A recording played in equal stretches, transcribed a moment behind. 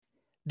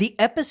The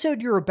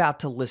episode you're about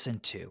to listen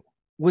to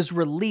was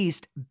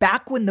released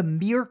back when the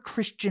Mere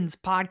Christians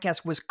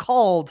podcast was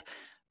called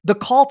The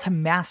Call to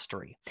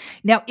Mastery.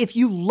 Now, if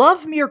you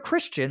love Mere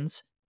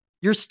Christians,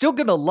 you're still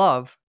going to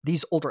love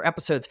these older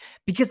episodes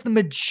because the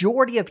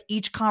majority of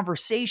each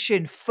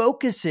conversation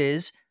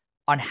focuses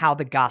on how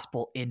the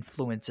gospel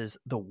influences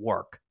the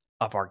work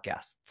of our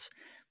guests.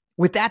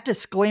 With that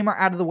disclaimer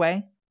out of the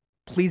way,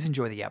 please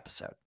enjoy the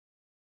episode.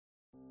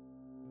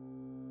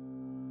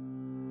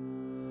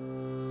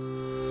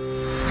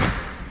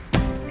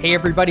 Hey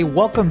everybody,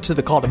 welcome to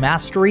The Call to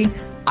Mastery.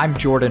 I'm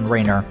Jordan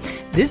Rayner.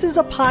 This is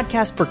a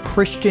podcast for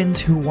Christians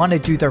who want to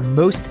do their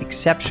most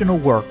exceptional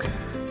work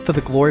for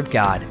the glory of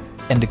God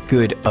and the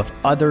good of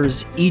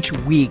others. Each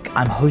week,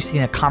 I'm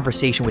hosting a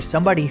conversation with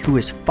somebody who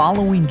is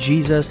following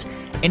Jesus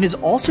and is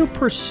also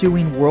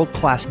pursuing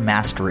world-class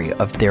mastery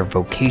of their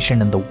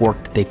vocation and the work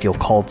that they feel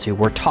called to.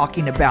 We're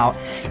talking about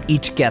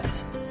each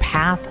guest's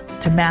path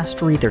to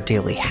mastery, their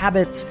daily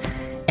habits,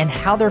 and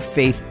how their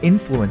faith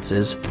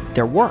influences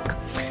their work.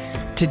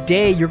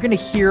 Today, you're going to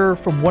hear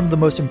from one of the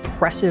most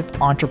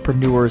impressive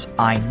entrepreneurs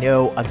I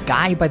know, a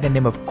guy by the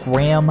name of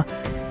Graham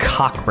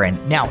Cochrane.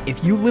 Now,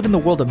 if you live in the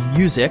world of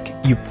music,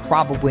 you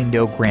probably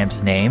know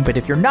Graham's name, but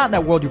if you're not in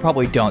that world, you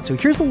probably don't. So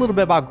here's a little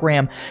bit about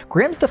Graham.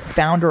 Graham's the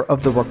founder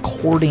of The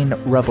Recording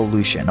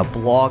Revolution, a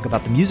blog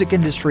about the music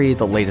industry,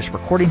 the latest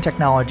recording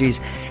technologies.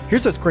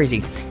 Here's what's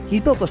crazy.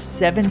 He's built a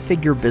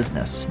 7-figure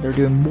business. They're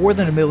doing more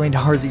than $1 million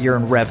a year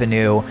in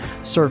revenue,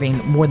 serving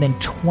more than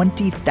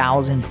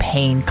 20,000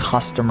 paying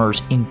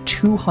customers in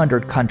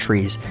 200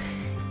 countries.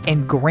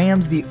 And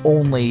Graham's the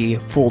only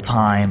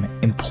full-time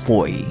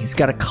employee. He's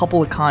got a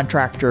couple of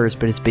contractors,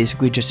 but it's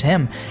basically just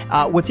him.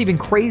 What's even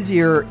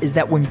crazier is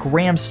that when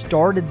Graham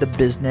started the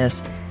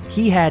business,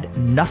 he had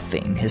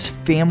nothing. His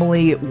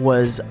family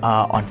was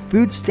on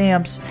food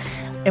stamps.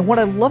 And what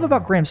I love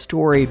about Graham's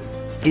story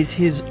is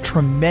his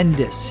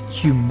tremendous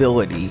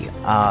humility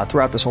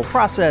throughout this whole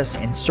process,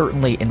 and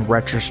certainly in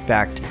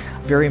retrospect,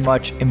 very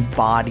much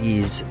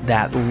embodies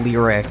that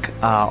lyric,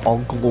 all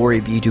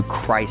glory be to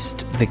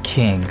Christ the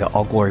King,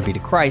 all glory be to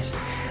Christ,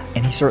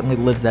 and he certainly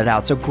lives that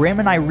out. So Graham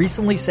and I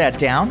recently sat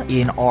down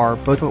in our,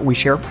 both what we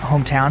share,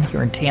 hometown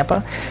here in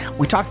Tampa.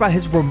 We talked about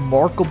his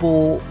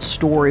remarkable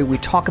story. We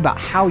talk about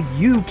how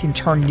you can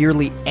turn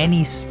nearly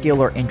any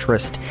skill or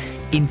interest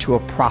into a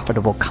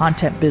profitable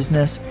content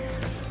business.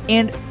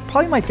 And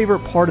probably my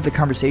favorite part of the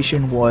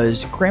conversation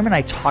was Graham and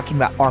I talking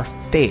about our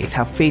faith,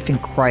 how faith in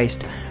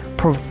Christ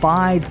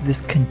provides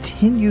this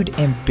continued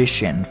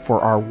ambition for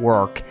our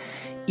work,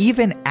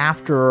 even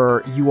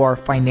after you are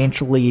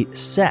financially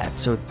set.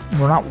 So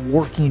we're not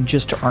working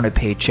just to earn a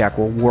paycheck.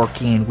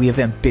 We have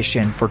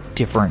ambition for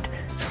different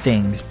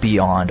things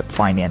beyond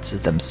finances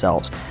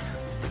themselves.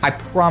 I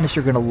promise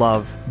you're going to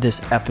love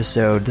this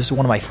episode. This is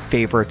one of my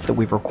favorites that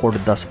we've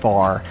recorded thus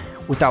far.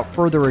 Without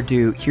further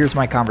ado, here's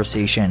my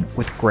conversation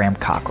with Graham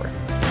Cochrane.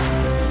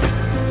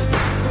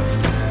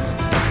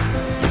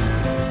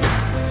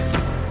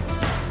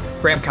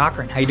 Graham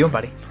Cochrane, how you doing,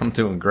 buddy? I'm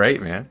doing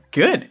great, man.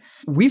 Good.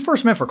 We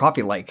first met for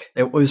coffee,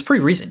 it was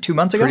pretty recent, 2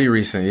 months ago? Pretty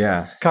recent,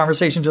 yeah.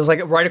 Conversation just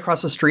like right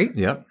across the street.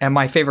 Yep. At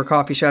my favorite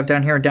coffee shop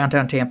down here in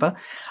downtown Tampa.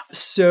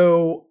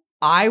 So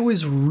I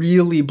was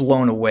really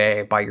blown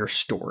away by your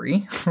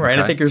story, right?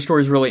 Okay. I think your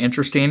story is really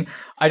interesting.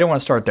 I don't want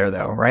to start there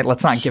though, right?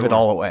 Let's not give it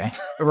all away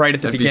right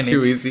at the beginning. That'd be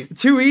too easy.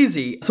 Too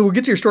easy. So we'll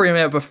get to your story in a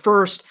minute, but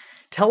first,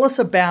 tell us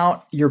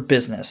about your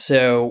business.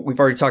 So we've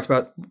already talked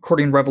about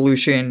Recording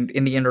Revolution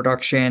in the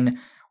introduction.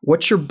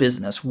 What's your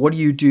business? What do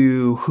you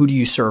do? Who do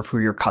you serve? Who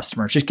are your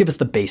customers? Just give us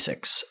the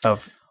basics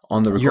of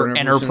on the your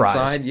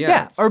enterprise side.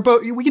 Yeah. Or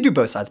both. We can do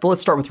both sides, but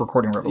let's start with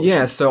Recording Revolution.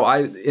 Yeah. So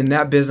in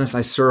that business,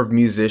 I serve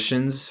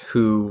musicians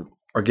who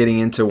are getting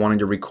into wanting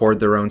to record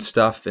their own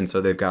stuff. And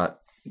so they've got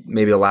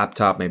maybe a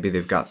laptop, maybe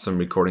they've got some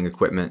recording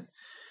equipment,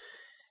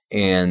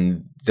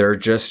 and they're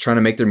just trying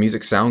to make their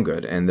music sound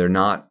good. And they're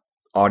not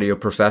audio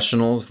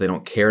professionals. They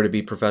don't care to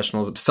be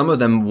professionals. Some of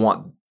them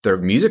want their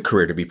music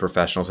career to be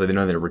professional, so they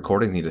know their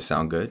recordings need to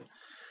sound good.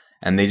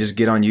 And they just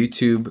get on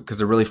YouTube because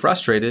they're really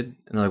frustrated.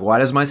 And they're like, why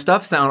does my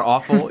stuff sound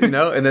awful?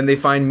 And then they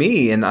find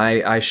me and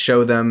I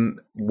show them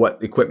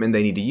what equipment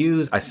they need to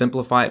use. I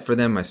simplify it for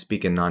them. I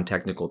speak in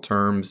non-technical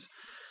terms.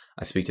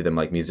 I speak to them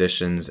like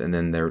musicians, and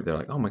then they're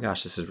like, oh my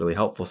gosh, this is really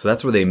helpful. So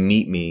that's where they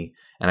meet me,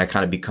 and I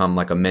kind of become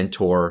like a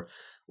mentor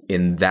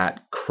in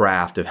that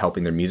craft of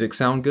helping their music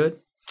sound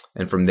good.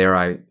 And from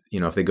there,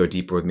 if they go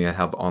deeper with me, I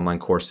have online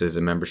courses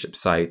and membership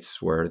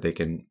sites where they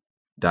can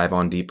dive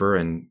on deeper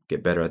and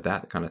get better at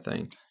that kind of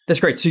thing. That's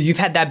great. So you've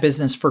had that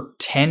business for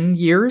 10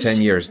 years?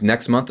 10 years.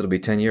 Next month, it'll be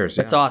 10 years.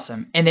 That's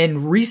awesome. And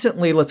then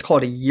recently, let's call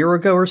it a year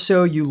ago or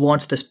so, you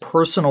launched this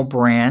personal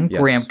brand,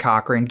 yes. Graham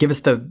Cochrane. Give us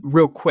the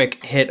real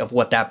quick hit of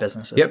what that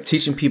business is. Yep.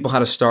 Teaching people how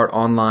to start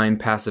online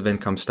passive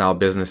income style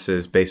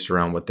businesses based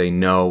around what they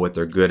know, what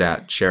they're good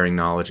at, sharing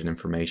knowledge and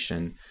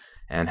information,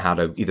 and how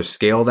to either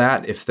scale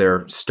that if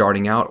they're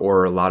starting out,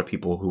 or a lot of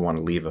people who want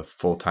to leave a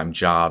full-time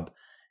job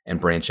and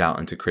branch out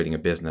into creating a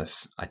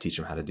business. I teach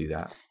them how to do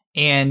that.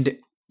 And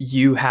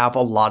you have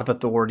a lot of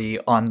authority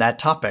on that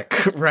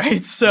topic,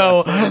 right?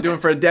 So that's what I've been doing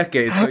for a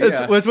decade. So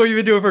that's what you've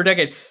been doing for a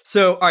decade.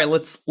 So, all right,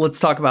 let's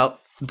talk about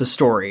the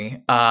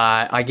story.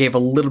 I gave a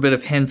little bit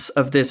of hints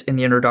of this in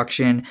the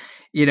introduction.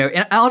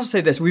 And I'll just say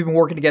this. We've been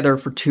working together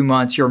for 2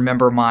 months. You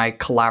remember my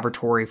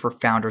collaboratory for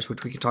founders,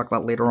 which we can talk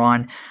about later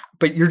on.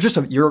 But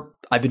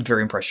I've been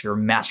very impressed. You're a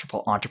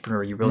masterful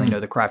entrepreneur. You really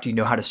know the craft. You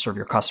know how to serve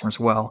your customers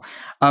well.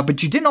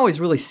 But you didn't always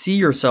really see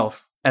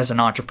yourself as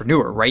an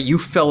entrepreneur, right? You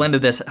fell into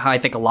this, how I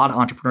think a lot of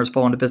entrepreneurs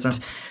fall into business.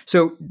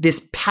 So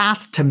this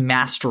path to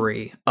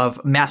mastering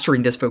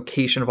this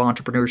vocation of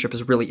entrepreneurship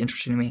is really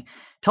interesting to me.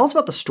 Tell us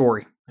about the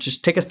story.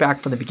 Just take us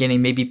back from the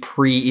beginning, maybe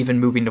pre even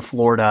moving to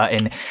Florida,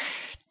 and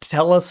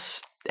tell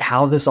us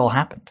how this all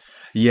happened.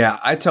 Yeah,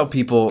 I tell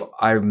people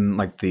I'm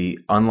like the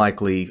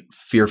unlikely,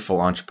 fearful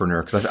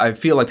entrepreneur because I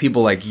feel like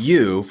people like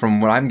you,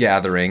 from what I'm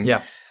gathering,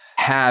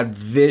 had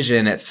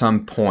vision at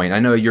some point. I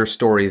know your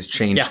story has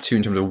changed too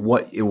in terms of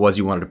what it was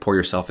you wanted to pour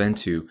yourself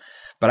into,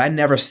 but I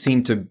never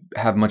seemed to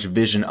have much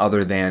vision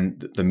other than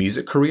the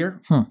music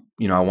career. I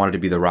wanted to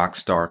be the rock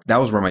star. That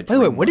was where my dream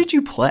Wait, what did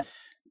you play?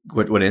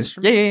 What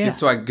instrument? Yeah.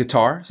 So I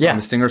guitar. So I'm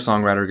a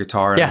singer-songwriter,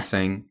 guitar, and I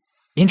sing.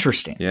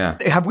 Interesting. Yeah.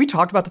 Have we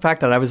talked about the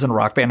fact that I was in a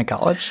rock band in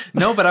college?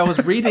 No, but I was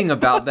reading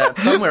about that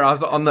somewhere. I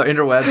was on the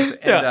interwebs,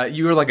 and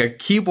you were like a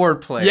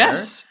keyboard player.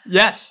 Yes.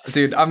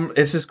 Dude,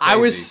 it's just crazy. I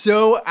was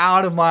so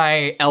out of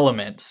my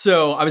element.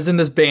 So I was in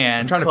this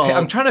band.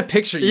 I'm trying to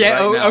picture you right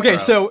now, okay. bro.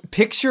 So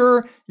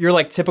picture you're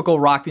like typical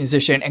rock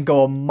musician and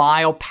go a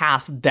mile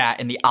past that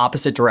in the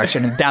opposite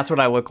direction. And that's what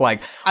I look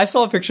like. I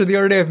saw a picture the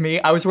other day of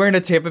me. I was wearing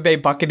a Tampa Bay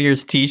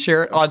Buccaneers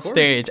t-shirt on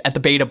stage at the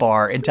Beta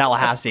Bar in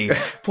Tallahassee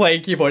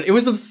playing keyboard. It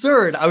was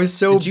absurd. I was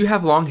so... Did you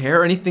have long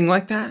hair or anything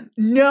like that?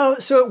 No.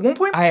 So at one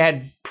point I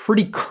had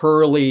pretty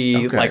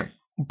curly, like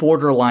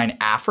borderline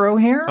afro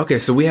hair. Okay,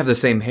 so we have the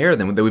same hair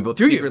then that we both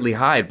secretly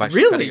hide by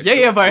really?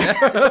 Yeah.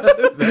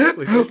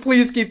 Exactly.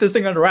 Please keep this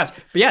thing under wraps.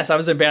 But yes, I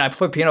was in a band. I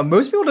played piano.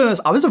 Most people don't know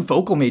this. I was a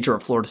vocal major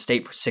at Florida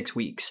State for 6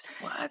 weeks.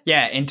 What?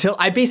 Yeah, until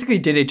I basically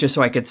did it just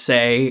so I could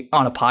say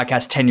on a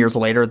podcast 10 years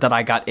later that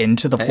I got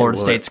into the Florida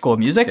State School of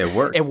Music.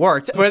 It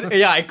worked. But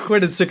yeah, I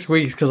quit in 6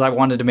 weeks because I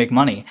wanted to make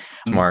money.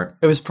 Smart.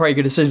 It was probably a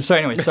good decision. So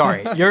anyway,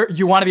 sorry.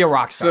 You want to be a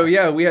rock star. So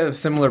yeah, we have a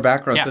similar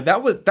background. Yeah. So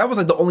that was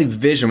like the only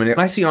vision. When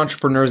I see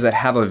entrepreneurs that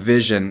have a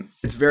vision,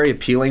 it's very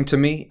appealing to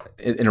me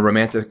in a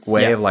romantic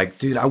way of like,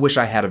 dude, I wish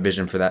I had a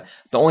vision for that.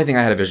 The only thing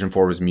I had a vision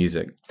for was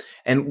music.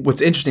 And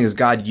what's interesting is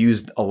God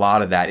used a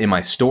lot of that in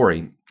my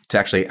story to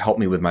actually help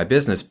me with my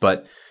business.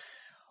 But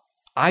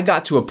I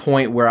got to a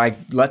point where I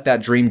let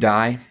that dream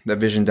die, that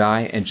vision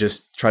die, and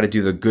just try to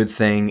do the good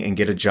thing and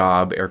get a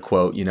job, air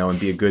quote, and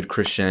be a good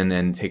Christian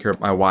and take care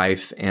of my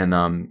wife.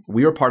 And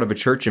we were part of a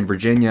church in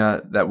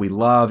Virginia that we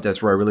loved.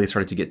 That's where I really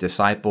started to get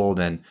discipled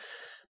and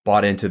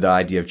bought into the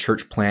idea of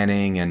church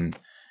planning. And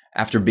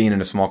after being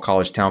in a small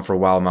college town for a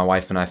while, my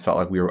wife and I felt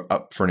like we were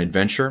up for an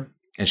adventure.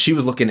 And she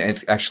was looking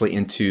at actually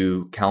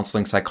into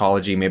counseling,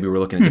 psychology. Maybe we were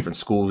looking at different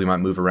schools. We might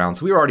move around.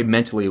 So we were already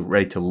mentally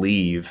ready to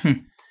leave.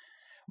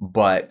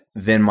 But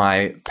then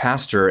my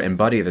pastor and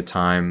buddy at the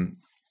time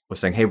was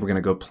saying, hey, we're going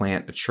to go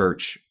plant a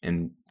church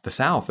in the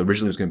South.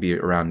 Originally, it was going to be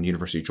around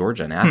University of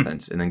Georgia in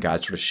Athens. And then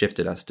God sort of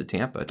shifted us to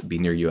Tampa to be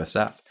near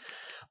USF.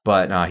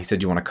 But he said,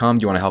 do you want to come?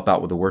 Do you want to help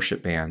out with the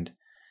worship band?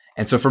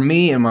 And so for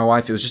me and my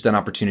wife, it was just an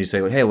opportunity to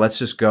say, hey, let's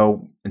just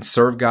go and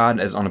serve God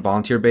as on a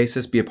volunteer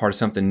basis, be a part of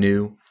something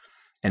new,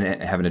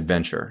 and have an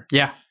adventure.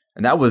 Yeah.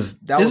 And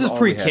this is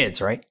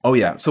pre-kids, right? Oh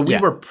yeah. So we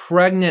were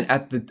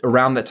pregnant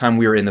around that time.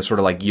 We were in the sort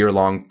of like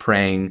year-long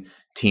praying,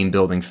 team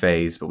building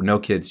phase, but no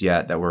kids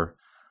yet that were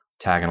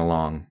tagging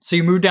along. So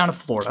you moved down to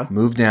Florida.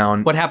 Moved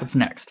down. What happens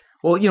next?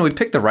 Well, we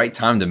picked the right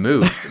time to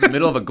move in the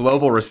middle of a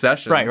global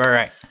recession.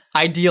 Right.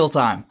 Ideal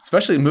time.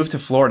 Especially moved to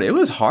Florida. It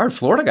was hard.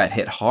 Florida got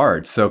hit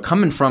hard. So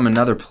coming from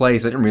another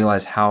place, I didn't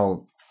realize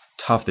how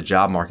tough the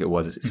job market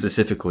was,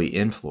 specifically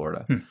in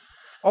Florida.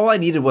 All I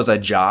needed was a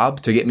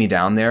job to get me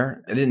down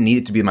there. I didn't need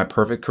it to be my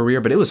perfect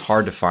career, but it was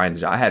hard to find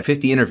a job. I had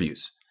 50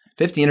 interviews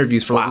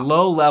for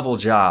low-level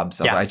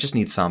jobs. I just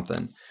need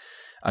something.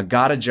 I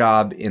got a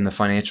job in the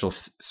financial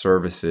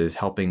services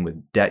helping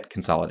with debt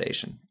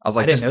consolidation. I was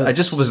like, I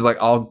just was like,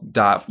 I'll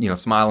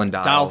smile and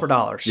dial. Dial for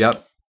dollars.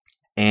 Yep.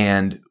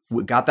 And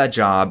we got that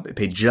job. It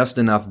paid just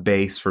enough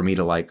base for me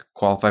to like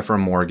qualify for a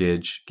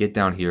mortgage, get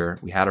down here.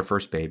 We had our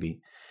first baby.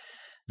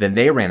 Then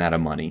they ran out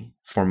of money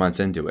 4 months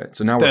into it.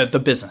 So now the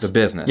business. The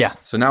business. Yeah.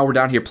 So now we're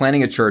down here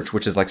planning a church,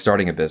 which is like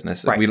starting a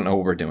business. Right. We don't know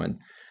what we're doing.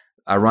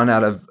 I run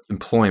out of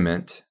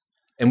employment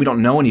and we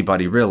don't know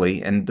anybody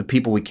really. And the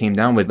people we came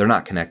down with, they're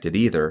not connected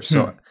either.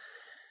 So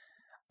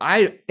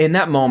in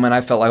that moment,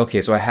 I felt like,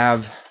 okay, so I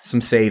have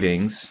some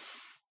savings.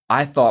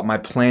 I thought my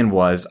plan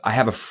was I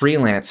have a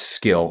freelance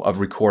skill of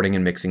recording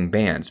and mixing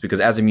bands because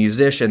as a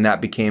musician,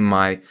 that became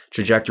my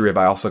trajectory.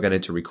 I also got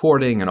into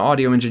recording and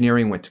audio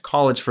engineering, went to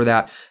college for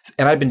that.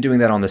 And I've been doing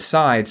that on the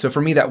side. So for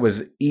me, that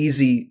was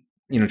easy,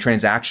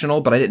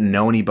 transactional, but I didn't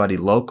know anybody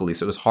locally.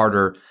 So it was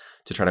harder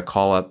to try to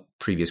call up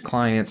previous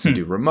clients and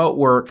do remote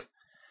work.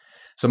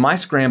 So my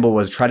scramble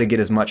was try to get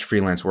as much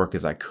freelance work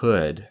as I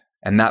could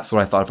And that's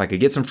what I thought, if I could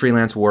get some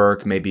freelance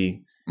work,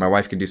 maybe my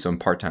wife could do some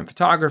part-time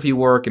photography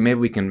work, and maybe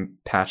we can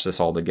patch this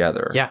all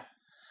together. Yeah.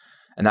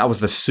 And that was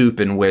the soup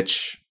in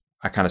which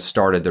I kind of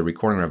started the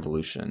recording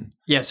revolution.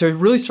 Yeah. So it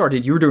really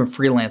started, you were doing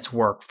freelance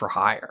work for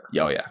hire.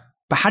 Oh, yeah.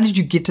 But how did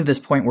you get to this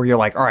point where you're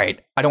like, all right,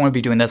 I don't want to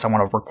be doing this. I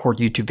want to record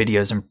YouTube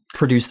videos and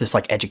produce this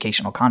like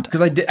educational content?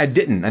 Because I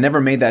didn't. I never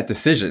made that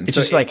decision. It's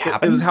just like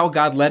happened? It was how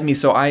God led me.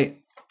 So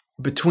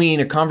between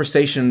a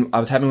conversation I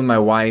was having with my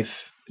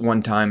wife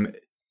one time,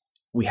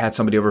 we had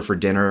somebody over for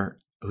dinner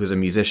who's a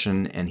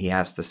musician, and he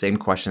asked the same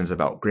questions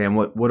about, Graham,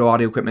 what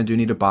audio equipment do you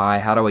need to buy?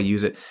 How do I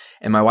use it?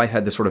 And my wife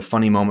had this sort of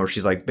funny moment where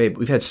she's like, babe,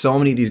 we've had so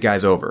many of these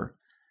guys over,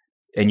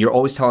 and you're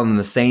always telling them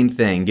the same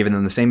thing, giving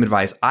them the same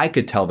advice. I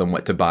could tell them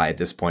what to buy at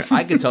this point.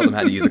 I could tell them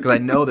how to use it because I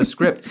know the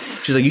script.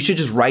 She's like, you should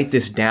just write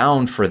this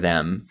down for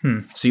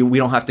them so we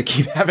don't have to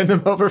keep having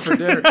them over for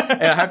dinner.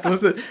 And I have to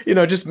listen,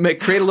 just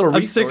create a little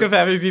resource. I'm sick of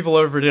having people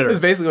over for dinner. That's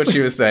basically what she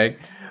was saying,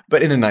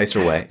 but in a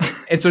nicer way.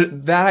 And so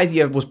that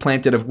idea was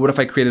planted of, what if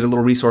I created a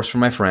little resource for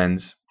my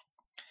friends?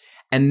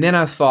 And then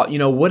I thought,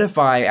 what if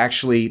I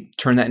actually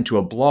turn that into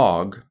a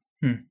blog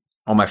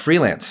on my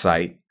freelance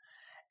site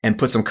and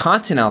put some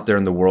content out there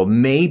in the world?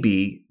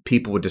 Maybe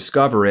people would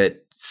discover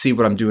it, see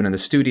what I'm doing in the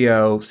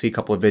studio, see a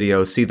couple of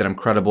videos, see that I'm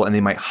credible, and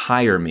they might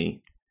hire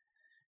me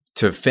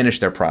to finish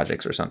their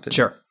projects or something.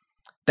 Sure.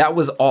 That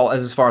was all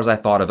as far as I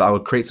thought of. I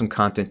would create some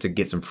content to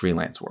get some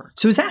freelance work.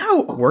 So is that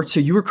how it worked? So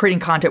you were creating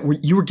content where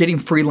you were getting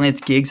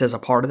freelance gigs as a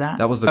part of that?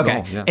 That was the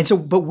goal, yeah. And so,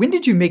 but when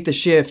did you make the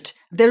shift?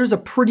 There's a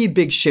pretty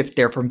big shift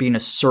there from being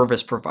a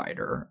service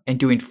provider and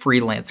doing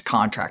freelance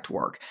contract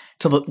work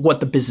to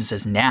what the business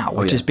is now,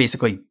 which is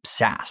basically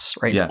SaaS,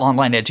 right? It's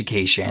online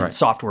education,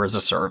 software as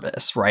a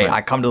service, right?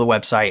 I come to the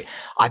website,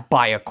 I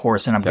buy a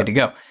course, and I'm good to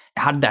go.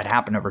 How did that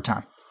happen over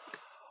time?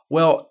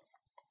 Well,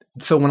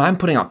 so when I'm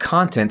putting out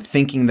content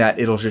thinking that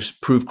it'll just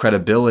prove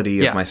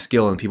credibility of my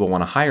skill and people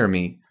want to hire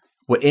me,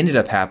 what ended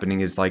up happening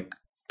is like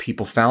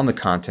people found the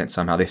content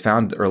somehow. They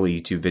found the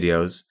early YouTube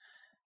videos,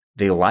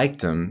 they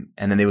liked them,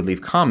 and then they would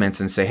leave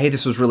comments and say, hey,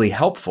 this was really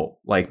helpful.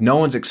 Like, no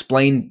one's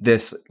explained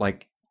this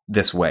like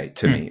this way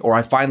to me, or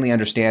I finally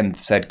understand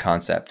said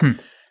concept.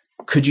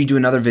 Could you do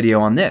another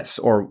video on this?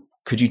 Or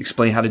could you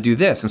explain how to do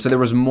this? And so there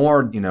was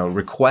more,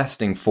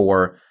 requesting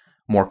for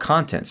more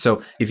content.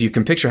 So if you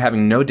can picture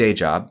having no day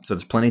job, so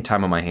there's plenty of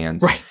time on my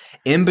hands,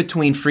 in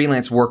between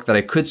freelance work that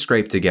I could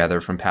scrape together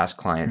from past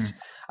clients,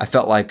 I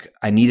felt like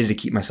I needed to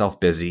keep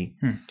myself busy.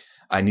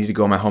 I needed to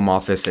go in my home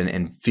office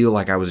and feel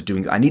like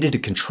I needed to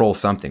control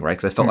something, right?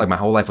 Because I felt like my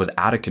whole life was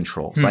out of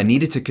control. So I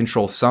needed to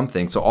control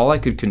something. So all I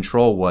could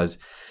control was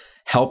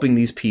helping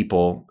these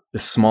people,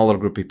 this small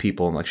little group of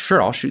people. I'm like,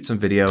 sure, I'll shoot some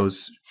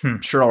videos.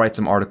 Sure, I'll write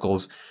some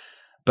articles.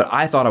 But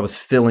I thought I was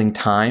filling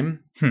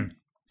time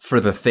for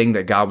the thing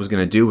that God was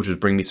going to do, which was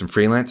bring me some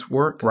freelance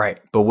work. Right.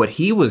 But what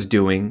he was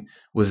doing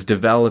was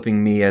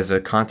developing me as a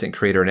content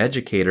creator and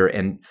educator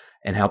and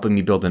helping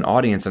me build an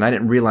audience. And I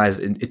didn't realize,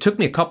 it took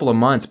me a couple of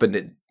months, but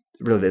it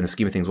really in the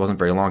scheme of things wasn't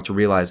very long to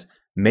realize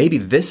maybe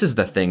this is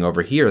the thing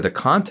over here, the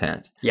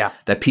content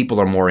that people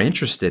are more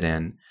interested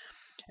in.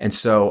 And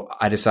so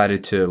I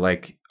decided to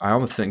I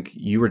almost think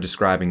you were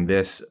describing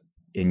this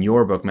in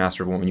your book,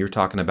 Master of One, when you were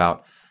talking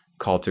about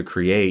Call to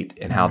Create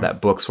and how that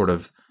book sort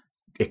of,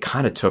 it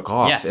kind of took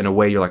off in a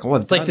way. You're like, oh,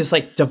 it's like this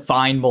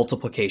divine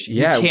multiplication.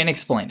 You can't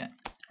explain it.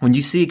 When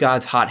you see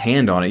God's hot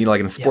hand on it, like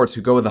in the sports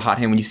who go with the hot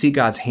hand, when you see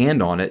God's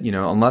hand on it,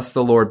 unless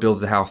the Lord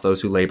builds the house,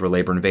 those who labor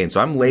in vain.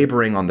 So I'm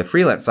laboring on the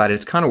freelance side.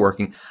 It's kind of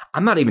working.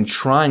 I'm not even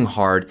trying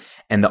hard.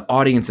 And the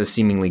audience is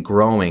seemingly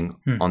growing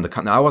on the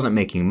content. Now, I wasn't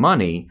making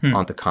money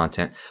on the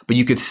content, but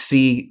you could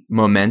see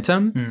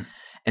momentum.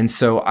 And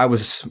so I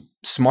was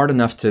smart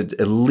enough to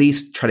at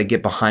least try to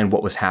get behind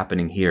what was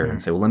happening here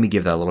and say, well, let me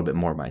give that a little bit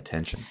more of my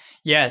attention.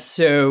 Yeah,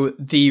 so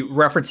the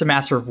reference to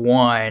Master of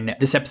One,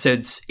 this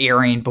episode's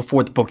airing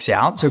before the book's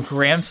out. So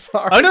Graham's,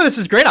 oh no, this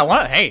is great.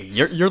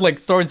 You're like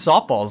throwing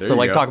softballs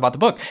to talk about the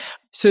book.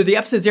 So the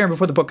episode's airing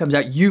before the book comes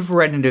out. You've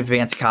read an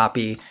advanced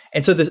copy.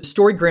 And so the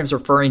story Graham's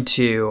referring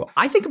to,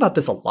 I think about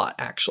this a lot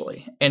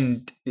actually.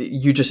 And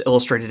you just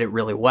illustrated it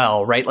really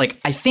well, right?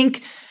 Like I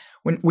think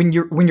when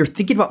you're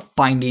thinking about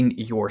finding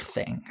your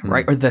thing,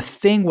 right? Or the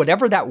thing,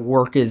 whatever that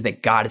work is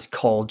that God has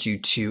called you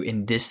to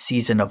in this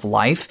season of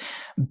life,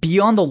 be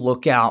on the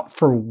lookout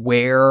for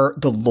where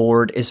the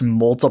Lord is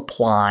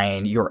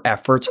multiplying your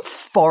efforts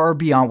far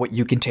beyond what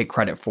you can take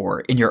credit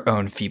for in your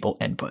own feeble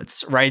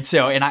inputs, right?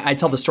 So, and I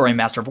tell the story in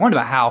Master of One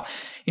about how,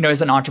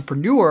 as an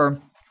entrepreneur,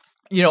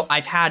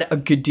 I've had a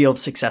good deal of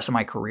success in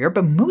my career,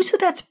 but most of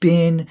that's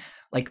been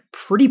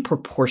pretty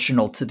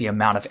proportional to the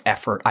amount of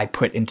effort I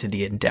put into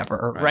the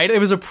endeavor, right? It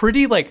was a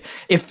pretty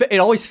it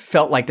always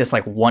felt like this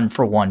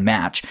 1-for-1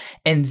 match.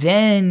 And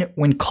then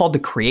when Called to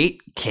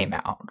Create came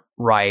out,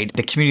 right,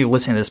 the community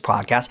listening to this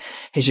podcast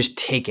has just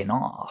taken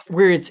off,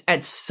 where it's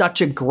at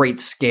such a great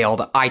scale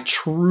that I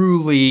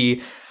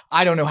truly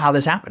I don't know how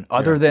this happened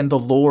other than the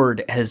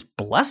Lord has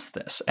blessed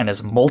this and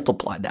has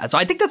multiplied that. So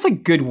I think that's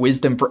like good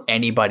wisdom for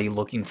anybody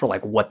looking for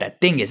like what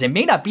that thing is. It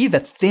may not be the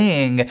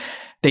thing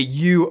that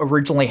you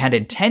originally had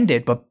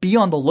intended, but be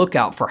on the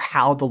lookout for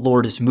how the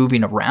Lord is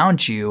moving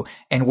around you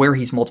and where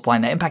he's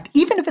multiplying that impact,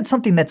 even if it's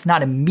something that's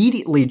not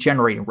immediately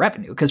generating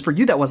revenue, because for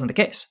you, that wasn't the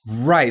case.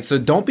 Right. So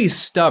don't be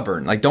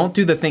stubborn. Like, don't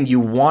do the thing you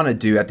want to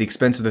do at the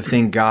expense of the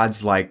thing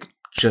God's like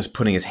just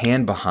putting his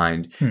hand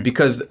behind,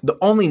 because the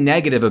only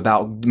negative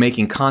about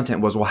making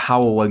content was, well,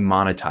 how will I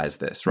monetize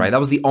this? Right. That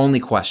was the only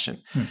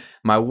question.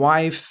 My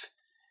wife,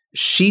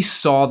 she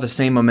saw the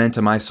same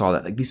momentum I saw,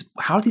 that like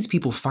how are these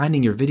people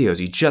finding your videos?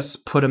 You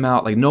just put them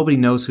out, like nobody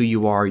knows who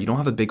you are. You don't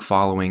have a big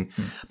following,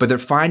 but they're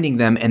finding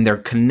them and they're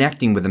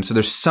connecting with them. So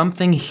there's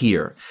something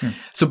here.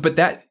 So, but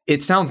that,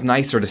 it sounds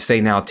nicer to say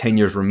now 10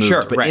 years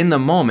removed, but in the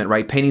moment,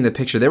 right, painting the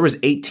picture, there was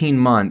 18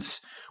 months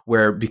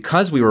where,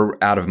 because we were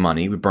out of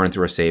money, we burned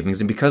through our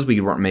savings, and because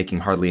we weren't making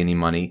hardly any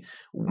money,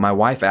 my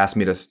wife asked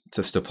me to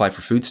apply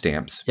for food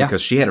stamps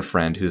because she had a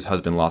friend whose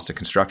husband lost a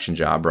construction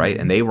job, right?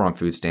 And they were on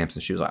food stamps,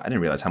 and she was like, I didn't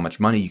realize how much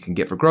money you can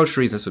get for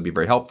groceries. This would be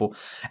very helpful.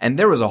 And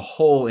there was a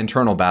whole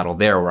internal battle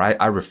there where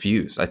I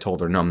refused. I told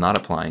her, no, I'm not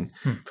applying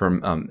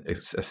for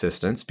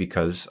assistance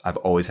because I've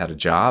always had a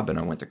job and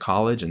I went to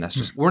college, and that's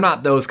just, we're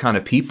not those kind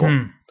of people.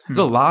 There's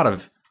a lot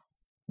of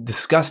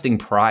disgusting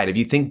pride. If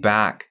I think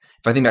back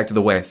to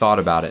the way I thought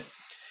about it,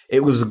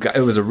 it was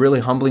a really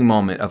humbling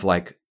moment of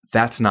like,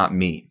 that's not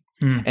me.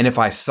 And if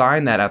I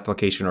sign that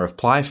application or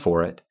apply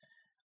for it,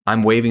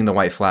 I'm waving the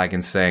white flag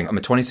and saying, I'm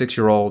a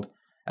 26-year-old,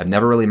 I've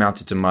never really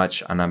amounted to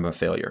much, and I'm a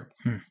failure.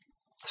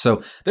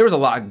 So there was a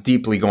lot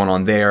deeply going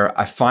on there.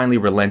 I finally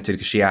relented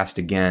because she asked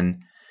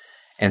again.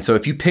 And so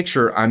if you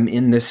picture, I'm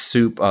in this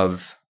soup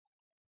of,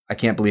 I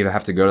can't believe I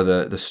have to go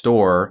to the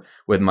store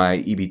with my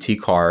EBT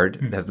card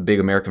that has the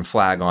big American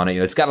flag on it. You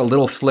know, it's got a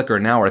little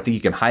slicker now where I think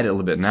you can hide it a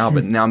little bit now,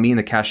 but now me and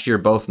the cashier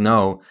both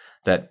know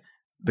that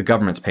the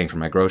government's paying for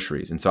my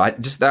groceries. And so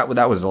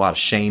that was a lot of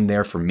shame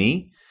there for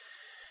me.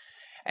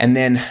 And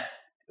then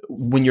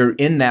when you're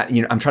in that,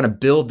 you know, I'm trying to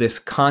build this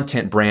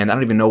content brand. I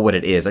don't even know what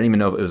it is. I didn't even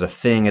know if it was a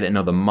thing. I didn't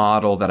know the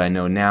model that I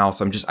know now.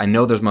 So I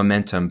know there's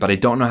momentum, but I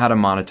don't know how to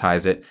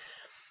monetize it.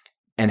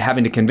 And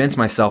having to convince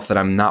myself that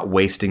I'm not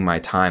wasting my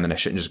time and I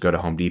shouldn't just go to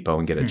Home Depot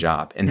and get a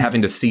job. And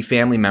having to see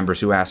family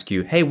members who ask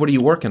you, hey, what are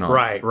you working on?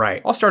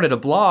 Right. I'll start at a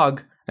blog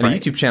and a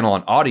YouTube channel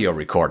on audio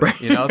recording.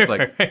 You know, it's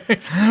like,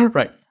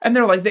 right. And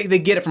they're like, they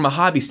get it from a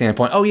hobby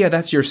standpoint. Oh yeah,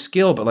 that's your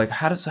skill. But like,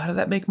 how does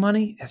that make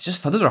money? It's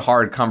just, those are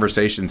hard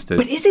conversations to.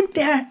 But isn't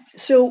that,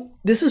 so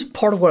this is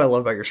part of what I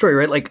love about your story,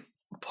 right? Like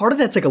part of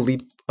that's like a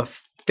leap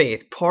of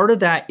faith. Part of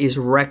that is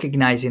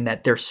recognizing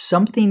that there's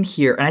something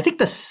here. And I think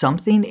the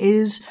something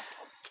is,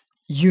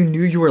 you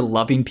knew you were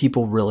loving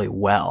people really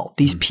well.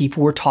 These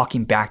people were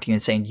talking back to you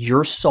and saying,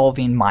 you're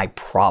solving my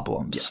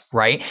problems,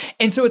 right?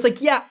 And so it's like,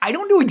 yeah, I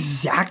don't know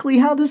exactly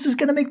how this is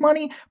going to make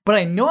money, but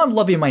I know I'm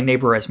loving my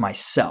neighbor as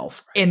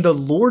myself. And the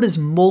Lord is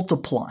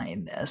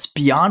multiplying this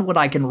beyond what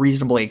I can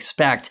reasonably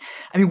expect.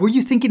 I mean, were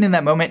you thinking in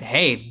that moment,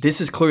 hey, this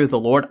is clearly the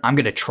Lord, I'm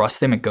going to trust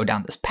them and go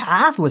down this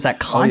path? Was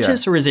that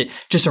conscious or is it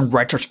just in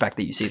retrospect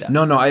that you see that?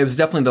 No, it was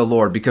definitely the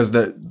Lord, because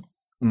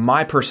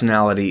my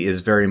personality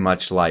is very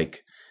much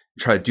like,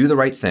 try to do the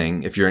right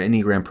thing. If you're an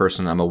Enneagram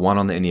person, I'm a 1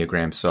 on the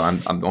Enneagram. So I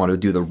want to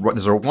do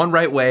there's a one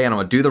right way and I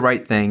want to do the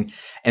right thing.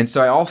 And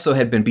so I also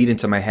had been beat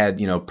into my head,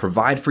 you know,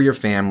 provide for your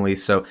family.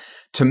 So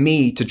to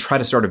me, to try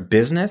to start a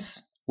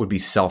business would be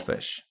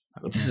selfish.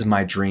 This is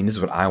my dream. This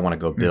is what I want to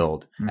go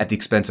build at the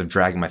expense of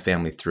dragging my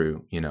family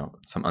through, you know,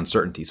 some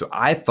uncertainty. So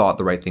I thought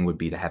the right thing would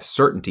be to have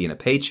certainty in a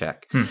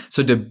paycheck.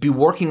 So to be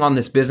working on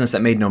this business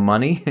that made no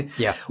money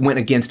went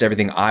against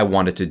everything I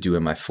wanted to do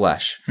in my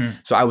flesh.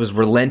 So I was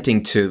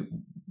relenting to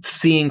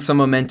seeing some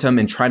momentum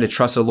and trying to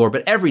trust the Lord,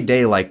 but every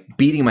day, like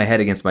beating my head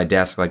against my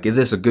desk, like, is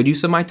this a good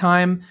use of my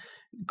time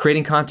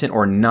creating content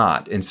or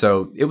not? And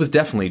so it was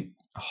definitely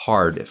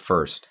hard at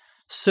first.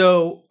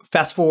 So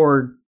fast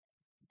forward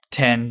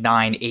 10,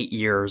 9, 8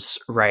 years,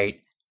 right?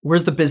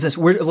 Where's the business?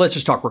 Let's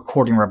just talk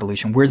Recording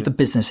Revolution. Where's the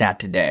business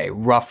at today?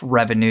 Rough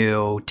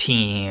revenue,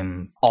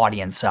 team,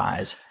 audience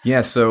size.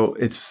 Yeah. So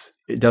it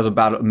does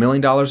about $1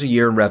 million a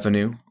year in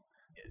revenue.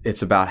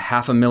 It's about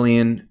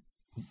 500,000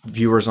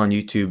 viewers on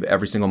YouTube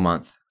every single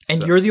month.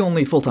 And you're the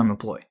only full-time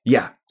employee.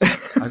 Yeah.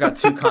 I got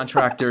 2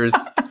 contractors.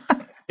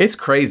 It's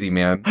crazy,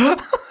 man.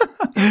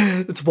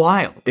 It's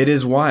wild. It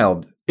is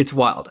wild. It's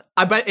wild.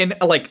 I bet, and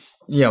like,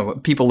 you know,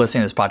 people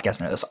listening to this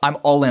podcast know this. I'm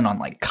all in on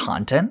like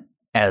content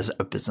as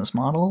a business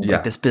model. Yeah.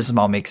 Like this business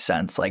model makes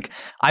sense. Like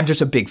I'm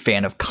just a big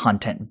fan of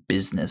content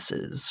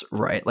businesses,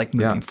 right? Like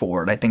moving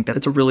forward. I think that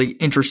it's a really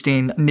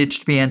interesting niche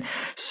to be in.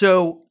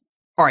 So,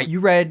 all right, you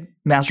read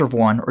Master of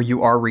One, or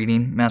you are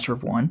reading Master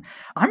of One.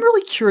 I'm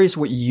really curious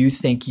what you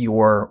think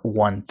your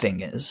one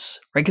thing is,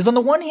 right? Because on the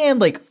one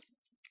hand, like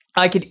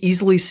I could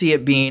easily see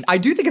it being, I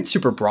do think it's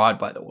super broad,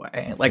 by the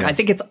way. Like I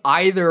think it's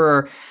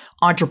either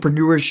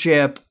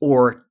entrepreneurship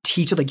or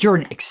teacher. Like you're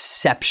an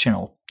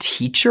exceptional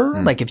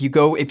teacher. Like if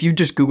you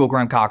just Google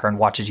Graham Cochrane,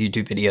 watch his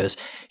YouTube videos,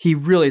 he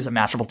really is a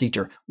masterful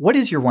teacher. What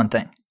is your one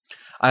thing?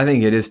 I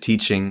think it is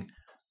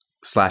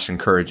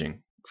teaching/encouraging.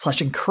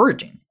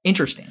 /encouraging.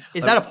 Interesting.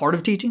 Is that a part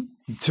of teaching?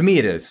 To me,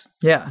 it is.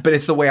 Yeah. But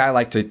it's the way I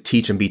like to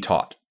teach and be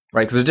taught,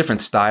 right? Because there's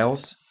different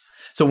styles.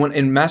 So when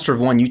in Master of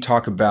One, you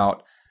talk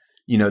about,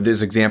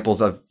 there's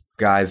examples of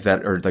guys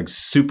that are like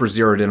super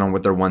zeroed in on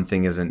what their one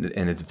thing is, and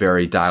it's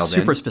very dialed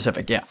in. Super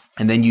specific, yeah.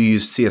 And then you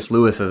use C.S.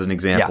 Lewis as an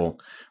example,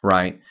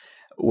 right?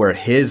 Where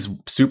his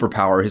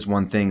superpower, his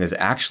one thing is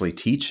actually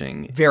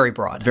teaching. Very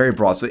broad. Very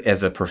broad. So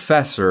as a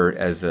professor,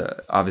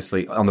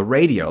 obviously on the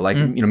radio, like,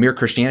 Mere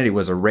Christianity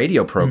was a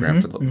radio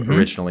program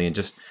originally, and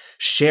just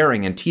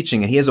sharing and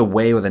teaching. And he has a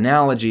way with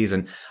analogies.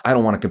 And I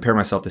don't want to compare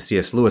myself to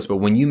C.S. Lewis, but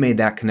when you made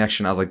that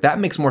connection, I was like, that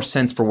makes more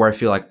sense for where I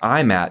feel like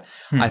I'm at.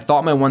 I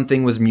thought my one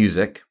thing was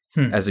music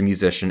as a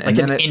musician. Like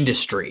an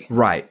industry.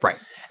 Right.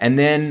 And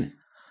then...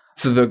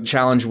 So the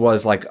challenge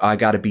was like, I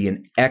got to be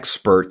an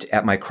expert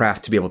at my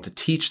craft to be able to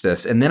teach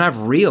this. And then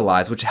I've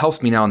realized, which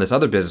helps me now in this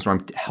other business where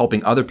I'm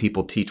helping other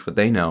people teach what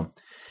they know,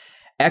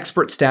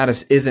 expert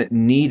status isn't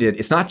needed.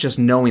 It's not just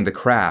knowing the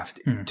craft.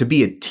 To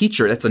be a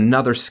teacher, that's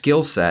another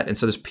skill set. And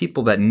so there's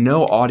people that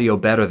know audio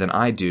better than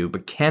I do,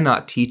 but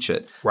cannot teach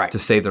it to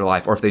save their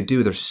life. Or if they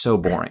do, they're so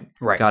boring.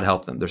 God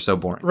help them. They're so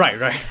boring.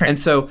 Right. And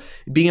so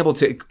being able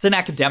to... It's an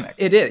academic.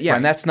 It is, yeah.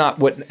 And that's not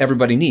what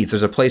everybody needs.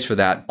 There's a place for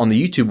that. On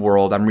the YouTube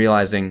world, I'm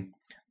realizing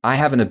I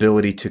have an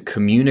ability to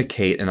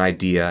communicate an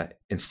idea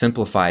and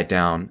simplify it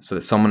down so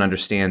that someone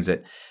understands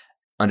it,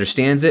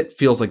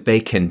 feels like they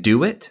can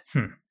do it,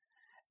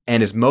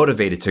 and is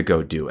motivated to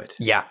go do it.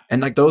 Yeah.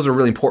 And like those are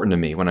really important to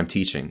me when I'm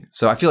teaching.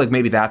 So I feel like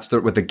maybe that's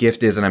what the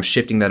gift is, and I'm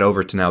shifting that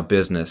over to now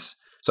business.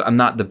 So I'm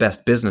not the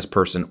best business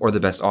person or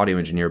the best audio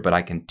engineer, but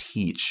I can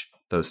teach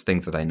those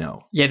things that I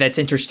know. Yeah, that's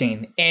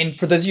interesting. And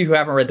for those of you who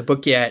haven't read the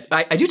book yet,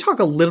 I do talk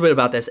a little bit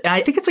about this. And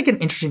I think it's like an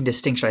interesting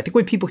distinction. I think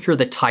when people hear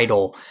the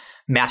title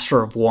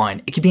Master of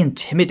One, it can be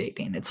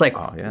intimidating. It's like,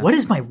 what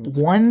is my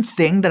one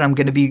thing that I'm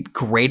going to be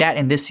great at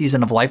in this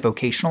season of life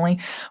vocationally?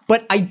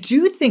 But I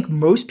do think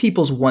most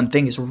people's one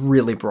thing is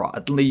really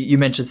broad. You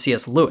mentioned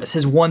C.S. Lewis.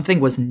 His one thing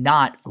was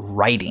not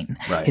writing.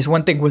 Right. His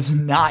one thing was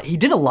not, he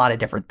did a lot of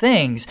different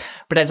things.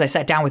 But as I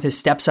sat down with his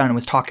stepson and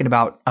was talking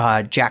about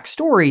Jack's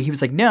story, he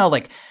was like, no,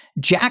 like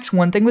Jack's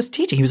one thing was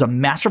teaching. He was a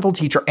masterful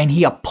teacher, and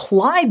he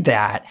applied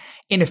that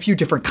in a few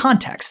different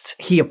contexts.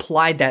 He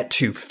applied that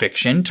to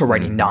fiction, to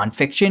writing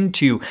nonfiction,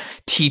 to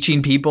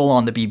teaching people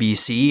on the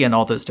BBC and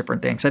all those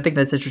different things. I think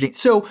that's interesting.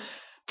 So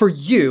for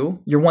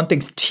you, your one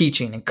thing's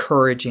teaching,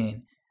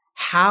 encouraging.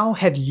 How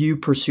have you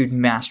pursued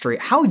mastery?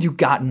 How have you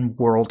gotten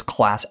world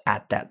class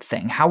at that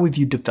thing? How have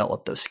you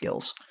developed those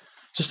skills?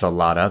 Just a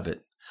lot of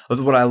it.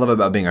 What I love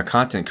about being a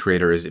content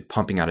creator is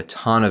pumping out a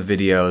ton of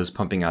videos,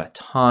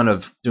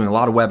 doing a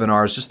lot of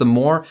webinars. Just the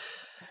more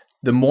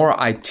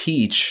I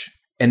teach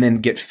and then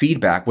get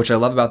feedback, which I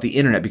love about the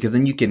internet, because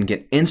then you can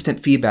get instant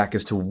feedback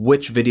as to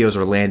which videos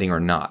are landing or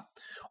not,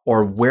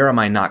 or where am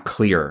I not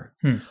clear?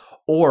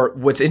 Or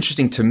what's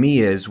interesting to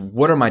me is,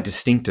 what are my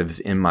distinctives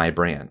in my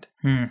brand?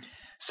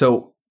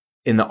 So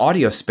in the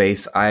audio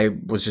space, I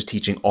was just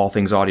teaching all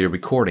things audio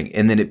recording.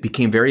 And then it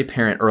became very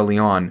apparent early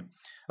on,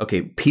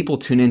 okay, people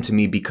tune into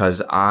me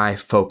because I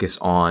focus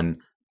on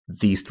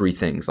these three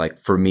things. Like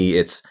for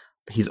me,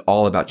 he's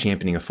all about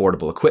championing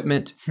affordable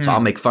equipment. So I'll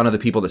make fun of the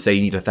people that say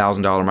you need a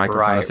 $1,000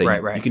 microphone. I say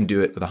you can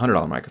do it with a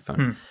 $100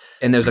 microphone.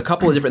 And there's a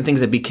couple of different things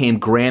that became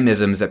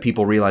Grahamisms that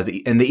people realize,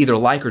 and they either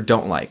like or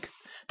don't like.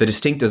 The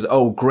distinct is,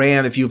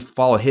 Graham, if you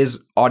follow his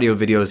audio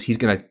videos, he's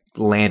going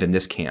to land in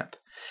this camp.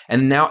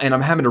 And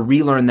I'm having to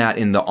relearn that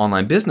in the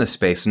online business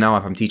space. So now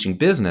if I'm teaching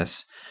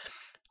business,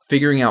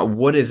 figuring out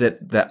what is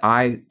it that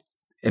I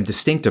am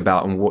distinct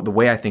about and the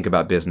way I think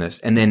about business.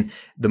 And then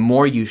the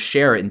more you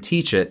share it and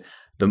teach it,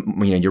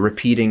 you're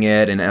repeating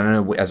it. And I don't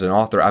know, as an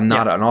author, I'm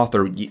not an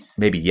author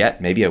maybe yet.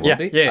 Maybe I will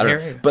be. I don't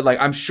know. But like,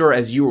 I'm sure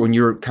when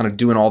you're kind of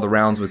doing all the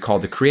rounds with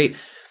Called to Create,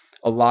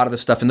 a lot of the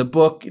stuff in the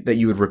book that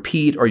you would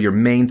repeat or your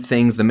main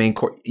things, the main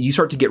core, you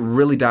start to get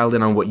really dialed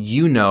in on what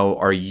you know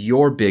are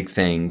your big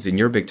things and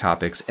your big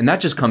topics. And that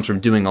just comes from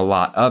doing a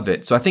lot of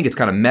it. So I think it's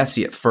kind of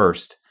messy at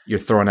first. You're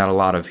throwing out a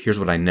lot of, here's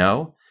what I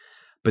know,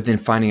 but then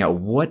finding out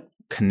what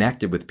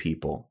connected with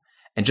people.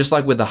 And just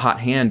like with the hot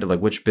hand, like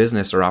which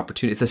business or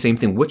opportunity, it's the same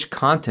thing. Which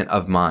content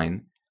of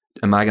mine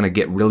am I going to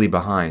get really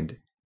behind?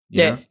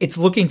 Yeah, it's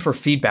looking for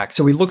feedback.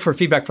 So we look for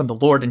feedback from the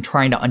Lord and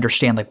trying to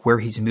understand like where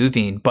he's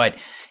moving. But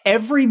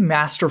every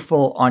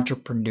masterful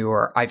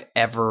entrepreneur I've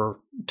ever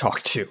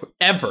talked to,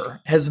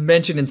 has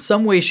mentioned in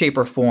some way, shape,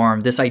 or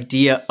form this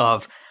idea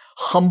of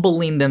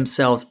humbling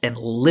themselves and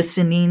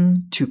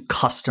listening to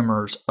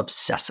customers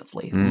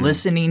obsessively,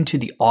 listening to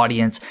the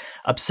audience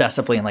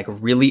obsessively and like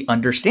really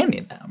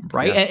understanding them,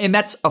 right? Yeah. And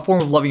that's a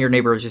form of loving your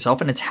neighbor as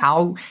yourself. And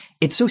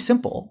it's so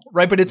simple,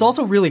 right? But it's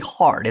also really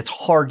hard. It's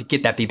hard to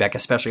get that feedback,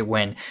 especially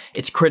when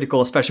it's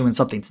critical, especially when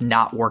something's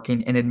not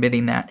working, and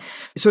admitting that.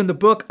 So in the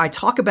book, I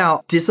talk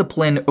about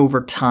discipline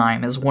over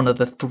time as one of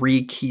the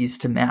 3 keys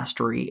to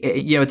mastery.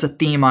 It's a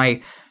theme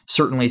I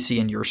certainly see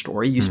in your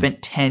story. You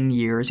spent 10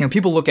 years,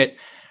 people look at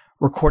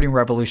recording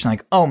revolution,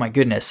 like, oh my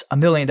goodness, $1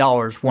 million,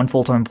 one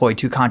full-time employee,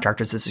 2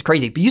 contractors. This is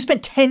crazy. But you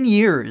spent 10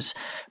 years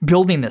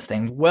building this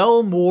thing,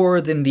 well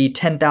more than the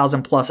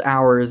 10,000 plus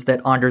hours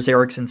that Anders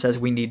Ericsson says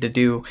we need to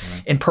do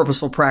in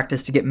purposeful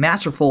practice to get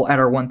masterful at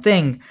our one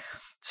thing.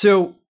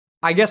 So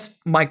I guess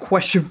my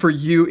question for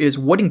you is,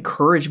 what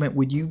encouragement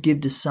would you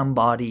give to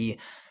somebody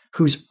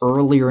who's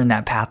earlier in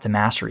that path to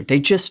mastery? They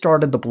just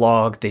started the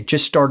blog. They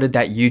just started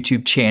that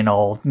YouTube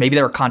channel. Maybe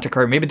they're a content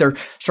creator. Maybe they're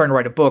starting to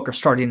write a book or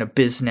starting a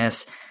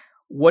business.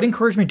 What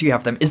encouragement do you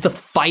have for them? Is the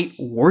fight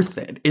worth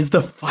it? Is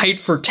the fight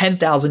for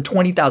 10,000,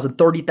 20,000,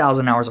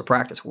 30,000 hours of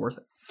practice worth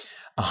it?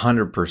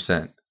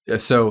 100%.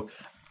 So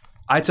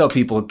I tell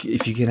people,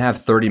 if you can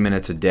have 30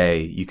 minutes a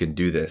day, you can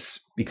do this,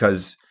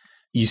 because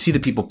you see the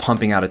people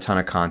pumping out a ton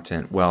of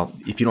content. Well,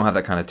 if you don't have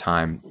that kind of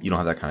time, you don't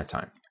have that kind of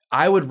time.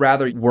 I would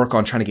rather work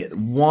on trying to get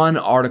one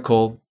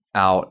article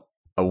out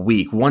a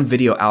week, one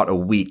video out a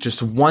week,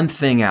 just one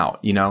thing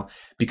out,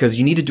 because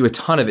you need to do a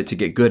ton of it to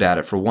get good at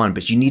it, for one,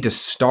 but you need to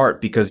start,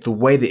 because the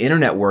way the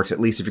internet works, at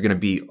least if you're going to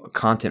be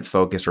content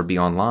focused or be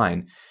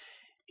online,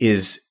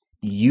 is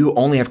you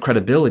only have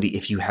credibility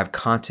if you have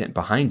content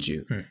behind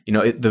you.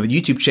 The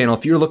YouTube channel,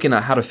 if you're looking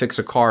at how to fix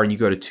a car and you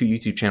go to 2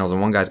 YouTube channels and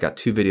one guy's got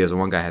 2 videos and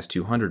one guy has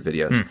 200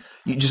 videos,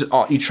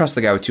 you trust the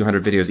guy with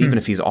 200 videos, even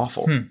if he's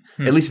awful,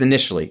 at least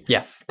initially.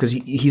 Yeah. Because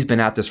he's been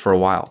at this for a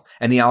while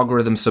and the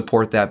algorithms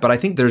support that. But I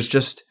think there's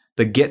just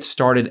the get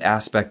started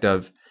aspect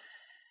of,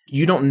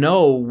 you don't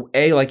know,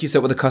 like you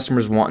said, what the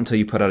customers want until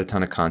you put out a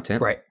ton of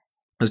content. Right.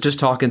 I was just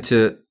talking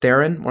to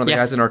Theron, one of the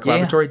guys in our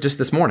collaboratory, just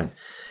this morning.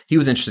 He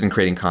was interested in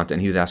creating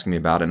content. He was asking me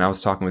about it. And I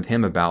was talking with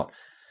him about,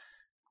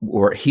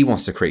 or he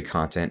wants to create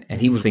content.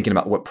 And he was thinking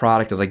about what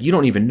product. I was like, you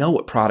don't even know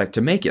what product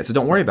to make yet. So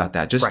don't worry about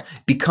that. Just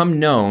become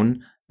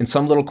known in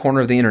some little corner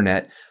of the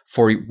internet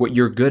for what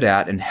you're good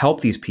at and help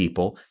these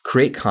people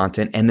create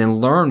content, and then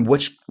learn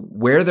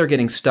where they're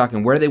getting stuck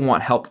and where they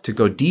want help to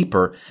go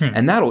deeper.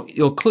 And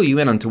it'll clue you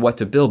in onto what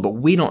to build. But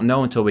we don't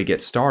know until we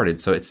get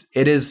started. So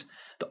it is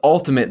the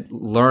ultimate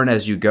learn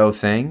as you go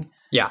thing.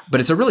 Yeah. But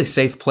it's a really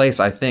safe place,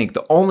 I think.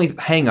 The only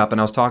hang up, and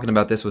I was talking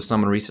about this with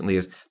someone recently,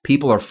 is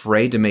people are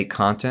afraid to make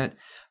content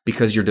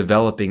because you're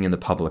developing in the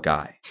public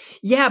eye.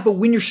 Yeah, but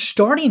when you're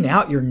starting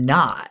out, you're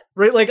not.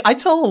 Right? Like, I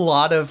tell a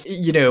lot of,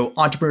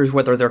 entrepreneurs,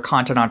 whether they're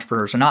content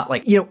entrepreneurs or not,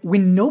 like,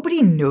 when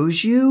nobody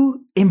knows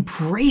you,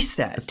 embrace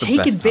that.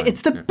 Take advantage.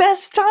 It's the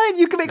best time.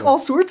 You can make all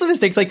sorts of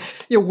mistakes. Like,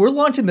 we're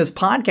launching this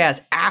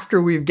podcast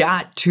after we've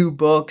got 2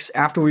 books,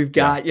 after we've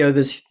got,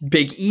 this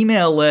big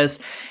email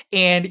list.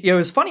 And it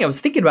was funny. I was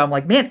thinking about, I'm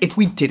like, man, if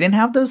we didn't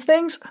have those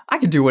things, I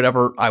could do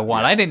whatever I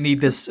want. I didn't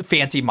need this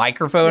fancy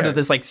microphone or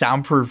this like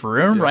soundproof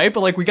room, right?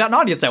 But like, we got an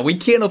audience now. We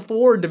can't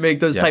afford to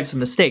make those types of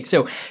mistakes.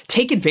 So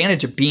take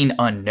advantage of being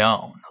unknown.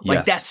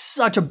 Like, that's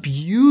such a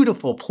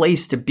beautiful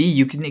place to be.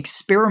 You can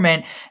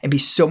experiment and be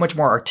so much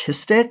more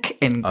artistic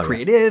and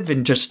creative,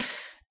 and just,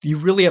 you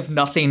really have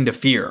nothing to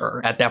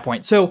fear at that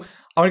point. So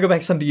I want to go back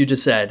to something you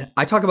just said.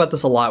 I talk about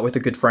this a lot with a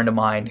good friend of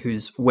mine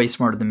who's way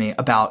smarter than me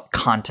about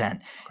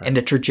content and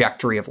the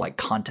trajectory of like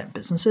content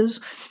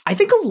businesses. I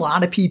think a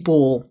lot of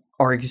people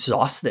are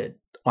exhausted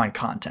on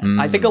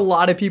content. I think a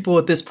lot of people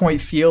at this point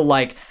feel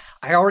like,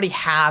 I already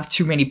have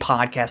too many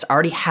podcasts. I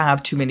already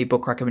have too many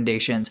book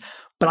recommendations.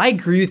 But I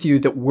agree with you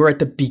that we're at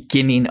the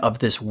beginning of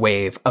this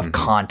wave of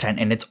content,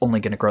 and it's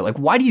only going to grow. Like,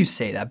 why do you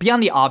say that?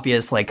 Beyond the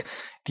obvious, like,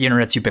 the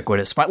internet's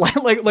ubiquitous, but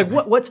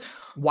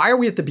why are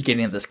we at the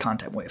beginning of this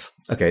content wave?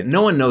 Okay,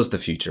 no one knows the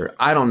future.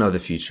 I don't know the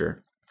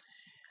future.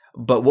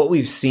 But what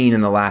we've seen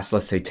in the last,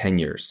 let's say, 10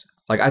 years,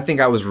 like, I think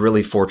I was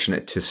really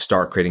fortunate to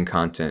start creating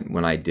content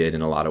when I did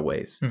in a lot of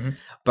ways.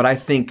 But I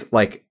think,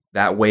 like,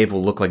 that wave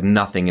will look like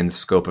nothing in the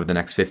scope of the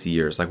next 50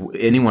 years. Like,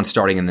 anyone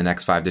starting in the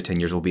next 5 to 10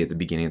 years will be at the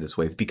beginning of this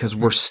wave, because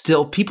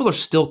people are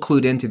still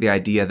clued into the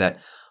idea that,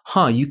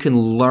 you can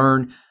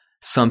learn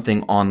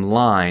something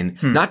online,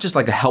 not just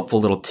like a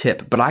helpful little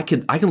tip, but I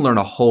can learn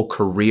a whole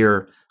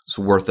career's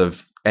worth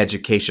of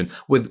education.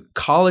 With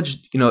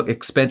college,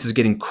 expenses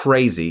getting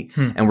crazy,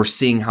 and we're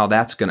seeing how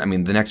that's the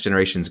next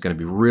generation is going to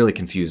be really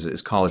confused.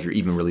 Is college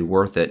even really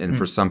worth it? And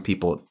for some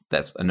people,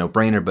 that's a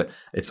no-brainer, but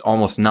it's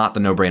almost not the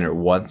no-brainer it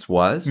once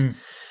was.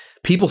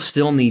 People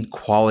still need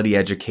quality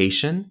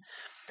education.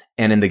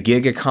 And in the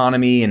gig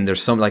economy, and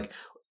there's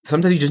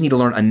sometimes you just need to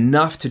learn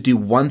enough to do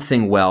one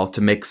thing well to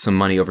make some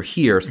money over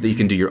here so that you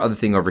can do your other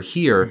thing over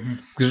here.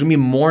 There's going to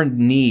be more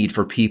need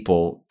for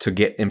people to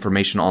get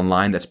information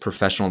online that's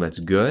professional, that's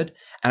good.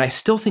 And I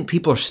still think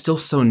people are still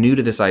so new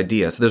to this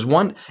idea.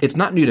 So it's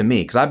not new to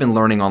me, because I've been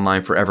learning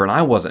online forever and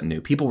I wasn't new.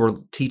 People were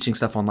teaching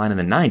stuff online in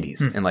the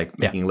 90s and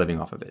making a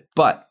living off of it.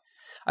 But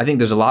I think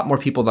there's a lot more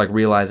people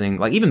realizing,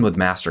 even with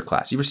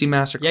Masterclass. You ever see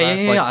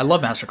Masterclass? Yeah. I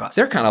love Masterclass.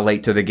 They're kind of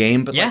late to the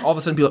game, but all of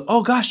a sudden people are,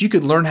 oh gosh, you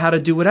could learn how to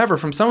do whatever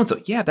from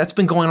so-and-so. Yeah, that's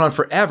been going on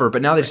forever,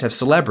 but now they just have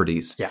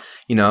celebrities,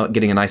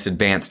 getting a nice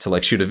advance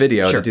to shoot a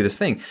video to do this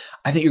thing.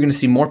 I think you're going to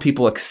see more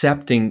people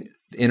accepting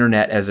the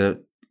internet as a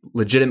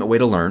legitimate way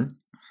to learn.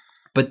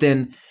 But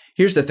then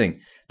here's the thing.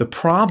 The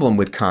problem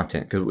with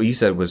content, because what you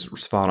said was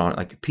spot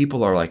on,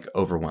 people are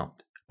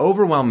overwhelmed.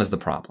 Overwhelm is the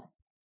problem.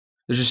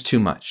 There's just too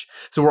much.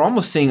 So we're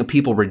almost seeing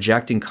people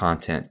rejecting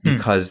content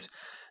because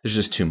there's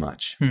just too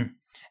much.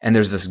 And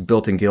there's this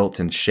built-in guilt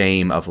and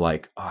shame of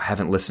like, oh, I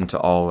haven't listened to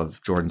all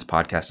of Jordan's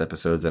podcast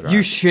episodes that are.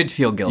 You should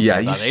feel guilty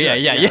about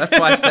it. Yeah. That's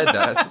why I said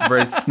that. That's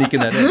very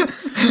sneaking that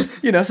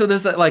in. So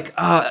there's that like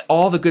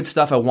all the good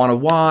stuff I want to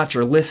watch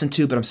or listen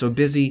to, but I'm so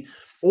busy.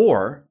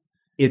 Or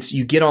it's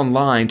you get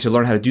online to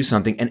learn how to do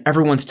something and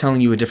everyone's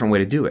telling you a different way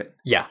to do it.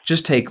 Yeah.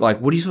 Just take like,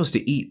 what are you supposed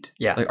to eat?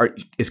 Yeah.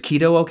 Like, is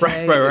keto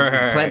okay?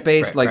 Is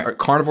plant-based, right.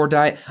 Carnivore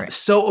diet? Right.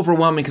 So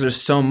overwhelming because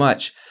there's so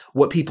much.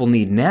 What people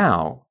need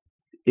now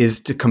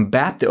is to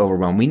combat the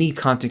overwhelm. We need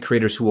content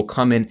creators who will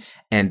come in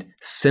and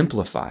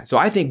simplify. So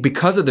I think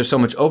because there's so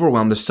much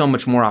overwhelm, there's so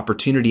much more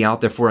opportunity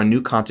out there for a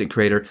new content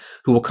creator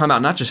who will come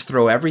out, not just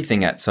throw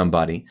everything at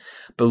somebody,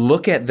 but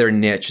look at their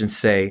niche and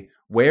say,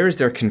 where is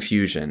their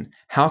confusion?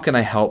 How can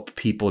I help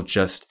people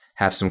just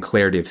have some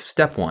clarity of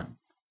step 1,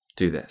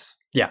 do this.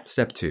 Yeah.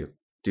 Step 2,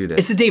 do this.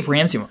 It's the Dave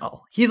Ramsey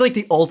model. He's like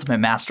the ultimate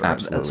master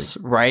of this,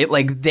 right?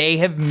 Like they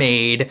have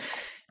made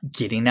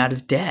getting out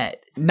of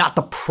debt, not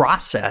the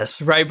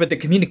process, right? But the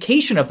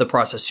communication of the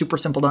process, super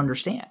simple to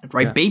understand,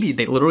 right? Yeah.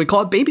 They literally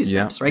call it baby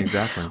steps, right?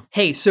 Exactly.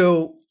 Hey,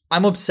 so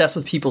I'm obsessed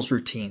with people's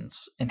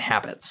routines and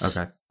habits.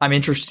 Okay. I'm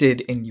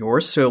interested in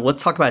yours. So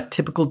let's talk about a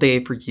typical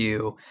day for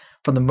you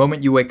from the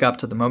moment you wake up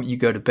to the moment you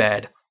go to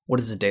bed. What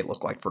does a day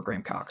look like for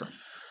Graham Cochrane?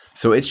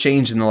 So it's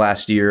changed in the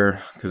last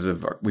year because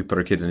we put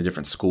our kids in a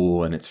different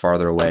school and it's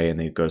farther away and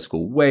they go to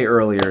school way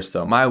earlier.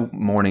 So my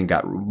morning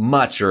got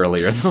much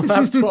earlier in the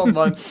last 12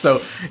 months.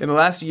 So in the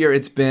last year,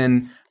 it's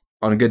been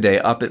on a good day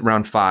up at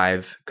around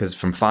 5 because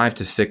from 5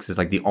 to 6 is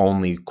like the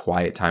only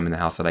quiet time in the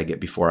house that I get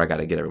before I got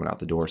to get everyone out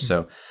the door.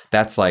 So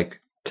that's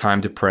like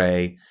time to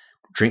pray,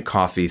 drink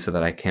coffee so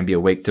that I can be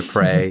awake to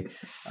pray,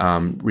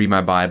 read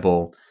my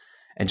Bible,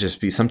 and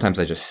sometimes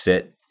I just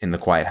sit in the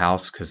quiet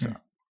house because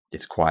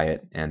it's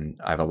quiet and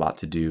I have a lot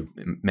to do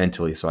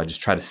mentally. So I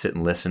just try to sit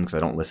and listen because I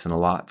don't listen a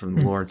lot from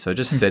the Lord. So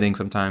just sitting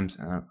sometimes.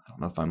 I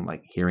don't know if I'm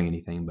like hearing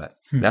anything, but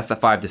that's the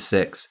 5 to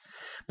 6.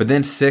 But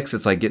then 6,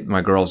 it's like getting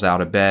my girls out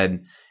of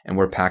bed and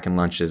we're packing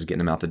lunches, getting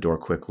them out the door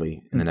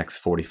quickly in the next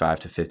 45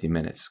 to 50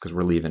 minutes because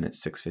we're leaving at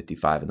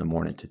 6:55 in the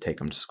morning to take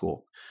them to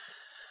school.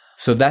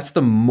 So that's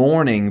the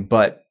morning,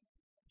 but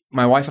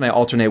my wife and I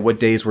alternate what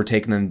days we're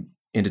taking them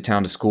into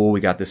town to school. We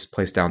got this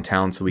place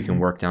downtown so we can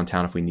work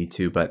downtown if we need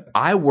to. But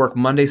I work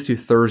Mondays through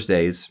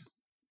Thursdays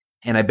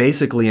and I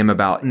basically am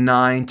about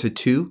 9 to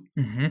 2.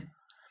 Mm-hmm.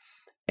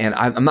 And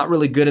I'm not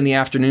really good in the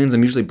afternoons.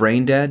 I'm usually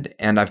brain dead.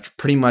 And I've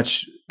pretty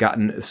much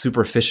gotten super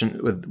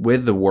efficient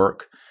with the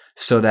work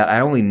so that I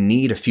only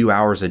need a few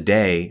hours a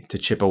day to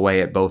chip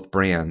away at both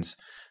brands.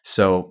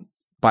 So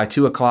by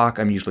 2 o'clock,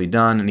 I'm usually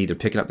done and either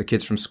picking up the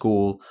kids from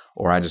school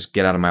or I just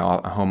get out of my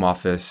home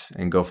office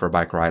and go for a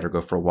bike ride or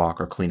go for a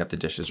walk or clean up the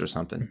dishes or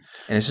something.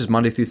 And it's just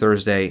Monday through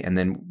Thursday. And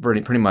then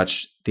pretty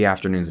much the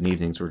afternoons and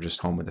evenings, we're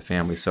just home with the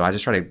family. So I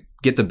just try to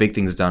get the big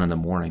things done in the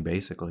morning,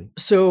 basically.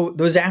 So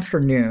those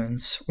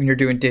afternoons when you're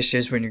doing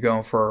dishes, when you're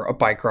going for a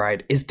bike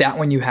ride, is that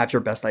when you have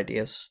your best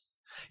ideas?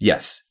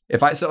 Yes.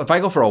 If I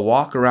go for a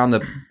walk around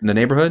the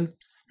neighborhood.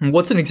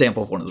 What's an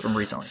example of one of them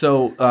recently?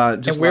 So,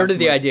 and where did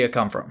the idea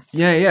come from?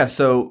 Yeah.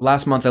 So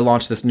last month I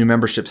launched this new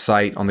membership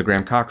site on the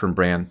Graham Cochrane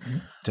brand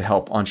to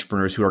help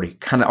entrepreneurs who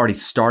already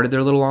started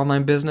their little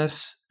online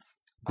business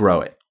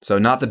grow it. So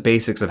not the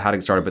basics of how to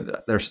get started,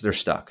 but they're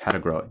stuck, how to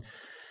grow it.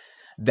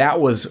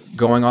 That was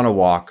going on a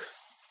walk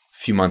a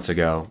few months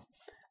ago.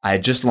 I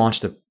had just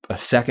launched a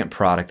second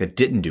product that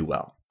didn't do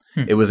well.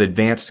 It was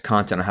advanced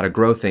content on how to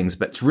grow things,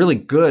 but it's really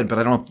good, but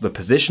I don't know if the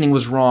positioning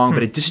was wrong,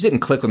 but it just didn't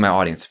click with my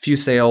audience. A few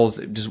sales,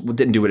 it just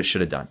didn't do what it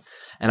should have done.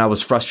 And I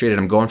was frustrated.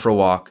 I'm going for a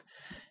walk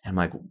and I'm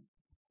like,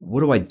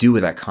 what do I do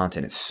with that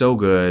content? It's so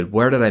good.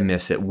 Where did I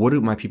miss it? What do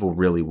my people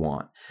really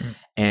want?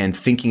 And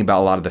thinking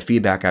about a lot of the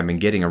feedback I've been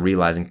getting and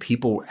realizing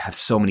people have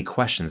so many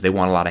questions. They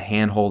want a lot of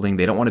hand holding.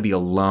 They don't want to be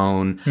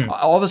alone.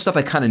 All the stuff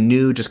I kind of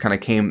knew just kind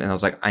of came and I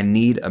was like, I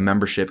need a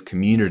membership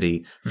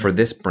community for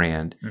this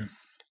brand.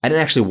 I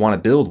didn't actually want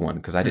to build one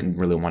because I didn't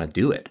really want to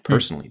do it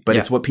personally, but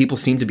it's what people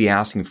seem to be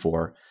asking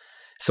for.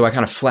 So I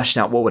kind of fleshed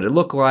out what would it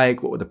look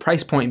like? What would the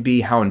price point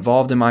be? How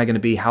involved am I going to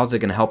be? How's it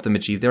going to help them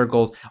achieve their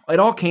goals? It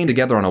all came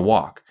together on a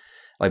walk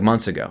like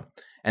months ago.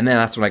 And then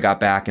that's when I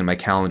got back in my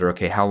calendar.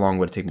 Okay, how long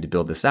would it take me to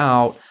build this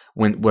out?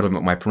 What would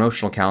my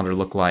promotional calendar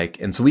look like?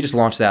 And so we just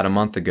launched that a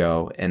month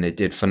ago and it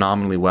did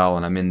phenomenally well.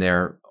 And I'm in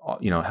there,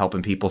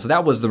 helping people. So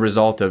that was the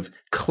result of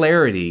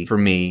clarity for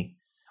me.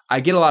 I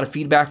get a lot of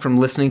feedback from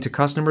listening to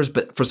customers,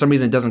 but for some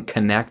reason it doesn't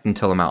connect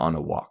until I'm out on a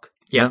walk.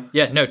 Yeah,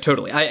 no,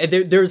 totally. I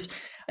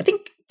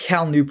think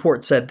Cal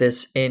Newport said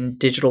this in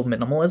Digital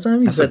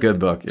Minimalism. That's a good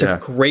book. It's a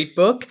great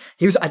book.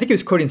 I think he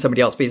was quoting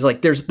somebody else, but he's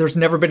like, there's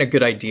never been a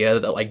good idea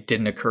that like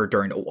didn't occur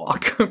during a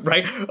walk,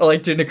 right? Or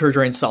like didn't occur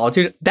during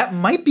solitude. That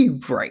might be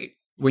right.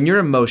 When you're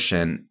in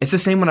motion, it's the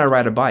same when I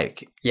ride a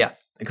bike. Yeah.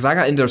 Because I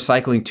got into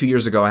cycling 2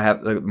 years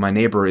ago. My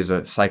neighbor is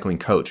a cycling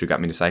coach who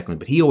got me to cycling,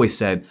 but he always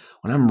said,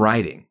 when I'm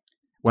riding,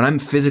 when I'm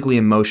physically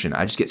in motion,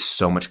 I just get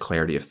so much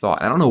clarity of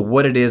thought. I don't know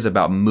what it is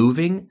about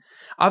moving.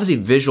 Obviously,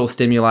 visual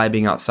stimuli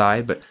being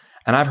outside, but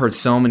And I've heard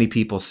so many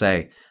people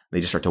say they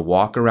just start to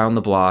walk around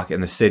the block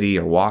in the city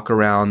or walk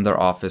around their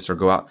office or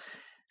go out.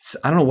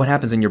 I don't know what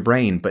happens in your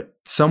brain, but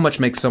so much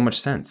makes so much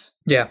sense.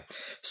 Yeah.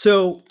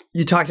 So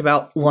you talked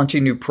about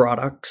launching new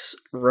products,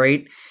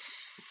 right?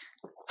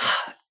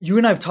 You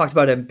and I have talked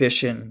about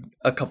ambition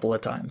a couple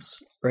of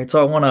times, right? So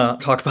I want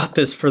to talk about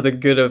this for the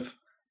good of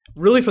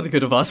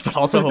us, but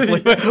also hopefully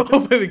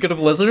the good of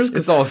listeners.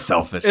 It's all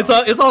selfish.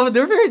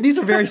 These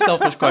are very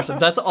selfish questions.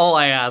 That's all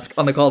I ask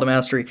on the Call to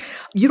Mastery.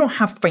 You don't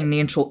have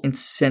financial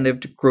incentive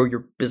to grow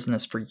your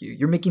business for you.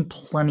 You're making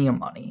plenty of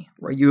money,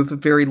 right? You have a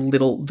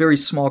very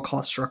small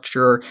cost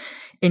structure.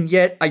 And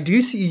yet I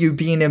do see you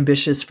being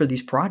ambitious for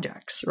these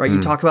projects, right? You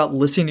talk about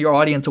listening to your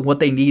audience and what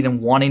they need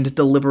and wanting to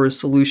deliver a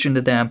solution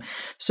to them.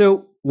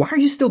 So why are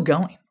you still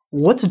going?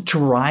 What's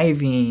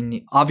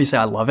driving? Obviously,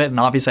 I love it. And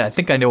obviously, I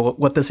think I know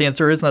what this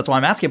answer is. And that's why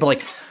I'm asking. But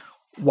like,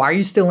 why are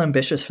you still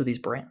ambitious for these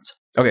brands?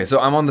 Okay, so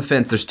I'm on the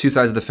fence. There's two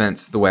sides of the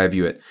fence, the way I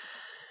view it.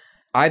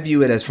 I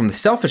view it as from the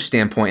selfish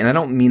standpoint, and I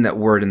don't mean that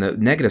word in the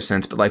negative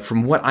sense, but like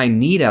from what I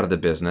need out of the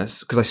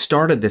business, because I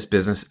started this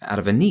business out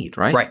of a need,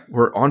 right? Right.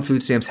 We're on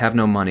food stamps, have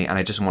no money, and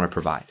I just want to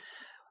provide.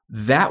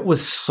 That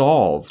was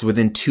solved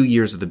within 2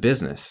 years of the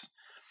business.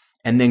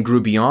 And then grew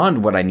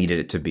beyond what I needed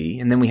it to be.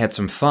 And then we had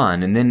some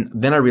fun. And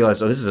then I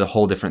realized, this is a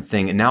whole different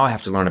thing. And now I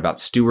have to learn about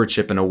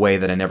stewardship in a way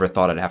that I never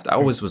thought I'd have to. I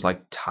always was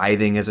like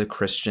tithing as a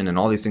Christian and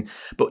all these things.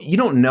 But you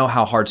don't know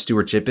how hard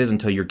stewardship is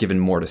until you're given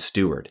more to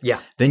steward. Yeah.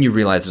 Then you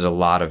realize there's a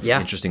lot of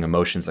interesting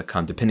emotions that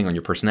come depending on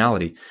your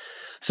personality.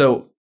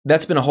 So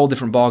that's been a whole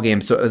different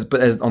ballgame. So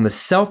as on the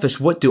selfish,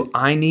 what do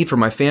I need for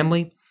my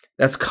family?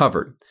 That's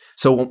covered.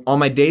 So on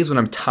my days when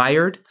I'm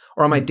tired,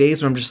 or on my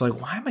days when I'm just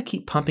like, why am I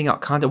keep pumping out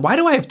content? Why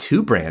do I have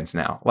 2 brands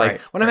now? Like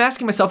when I'm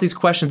asking myself these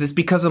questions, it's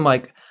because I'm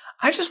like,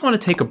 I just want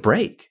to take a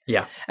break.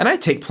 Yeah. And I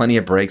take plenty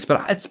of breaks,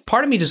 but it's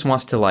part of me just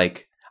wants to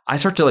like, I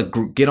start to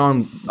like get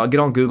on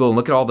Google and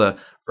look at all the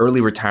early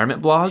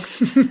retirement blogs,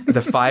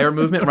 the FIRE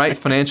movement, right?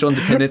 Financial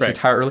independence,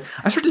 retire early.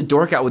 I start to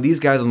dork out with these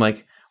guys. I'm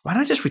like, why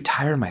don't I just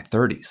retire in my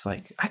 30s?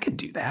 Like I could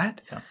do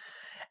that. Yeah.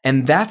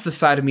 And that's the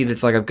side of me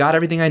that's like, I've got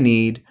everything I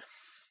need.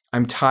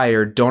 I'm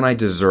tired. Don't I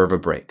deserve a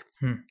break?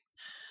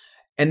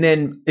 And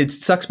then it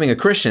sucks being a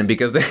Christian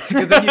because then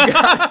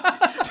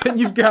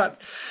you've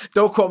got,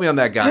 don't quote me on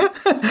that guy,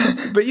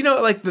 but you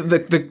know, like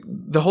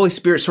the Holy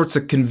Spirit starts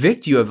to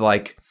convict you of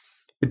like,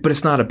 but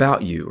it's not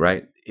about you,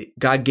 right?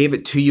 God gave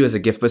it to you as a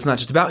gift, but it's not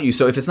just about you.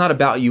 So if it's not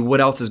about you, what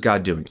else is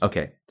God doing?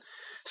 Okay.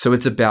 So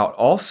it's about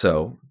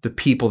also the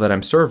people that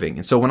I'm serving.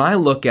 And so when I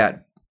look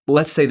at,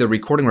 let's say the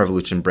Recording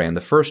Revolution brand,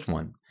 the first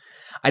one,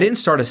 I didn't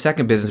start a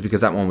second business because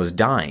that one was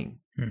dying.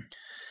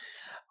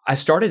 I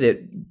started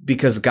it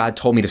because God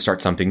told me to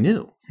start something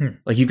new.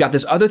 Like you've got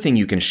this other thing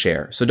you can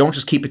share. So don't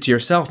just keep it to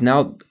yourself.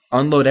 Now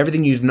unload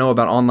everything you know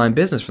about online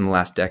business from the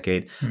last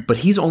decade. But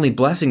he's only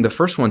blessing the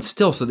first one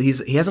still. So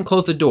he hasn't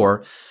closed the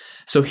door.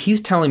 So he's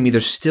telling me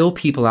there's still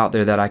people out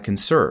there that I can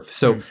serve.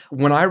 So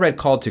when I read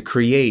Called to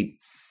Create,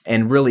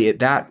 and really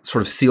that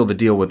sort of sealed the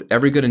deal with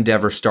Every Good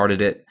Endeavor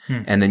started it.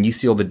 And then you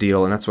sealed the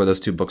deal. And that's why those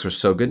 2 books are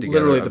so good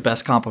together. Literally the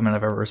best compliment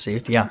I've ever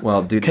received. Yeah.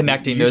 Well, dude,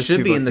 connecting those 2 books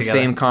together. You should be in the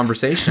same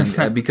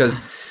conversation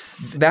because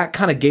that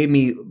kind of gave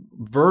me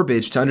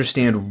verbiage to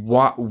understand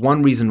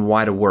one reason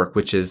why to work,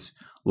 which is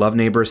love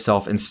neighbor,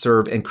 self, and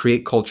serve and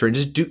create culture and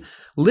just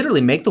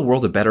literally make the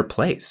world a better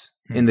place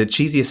in the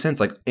cheesiest sense.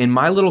 Like in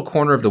my little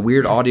corner of the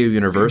weird audio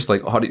universe,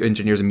 like audio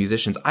engineers and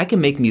musicians, I can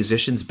make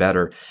musicians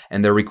better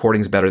and their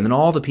recordings better than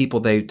all the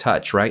people they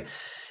touch, right?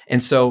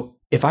 And so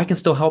if I can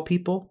still help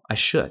people, I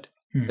should,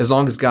 as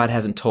long as God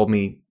hasn't told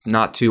me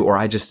not to, or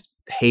I just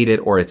hate it,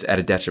 or it's at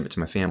a detriment to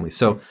my family.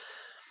 So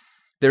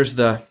there's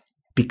the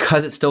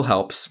because it still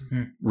helps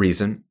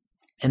reason.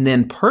 And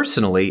then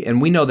personally,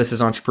 and we know this as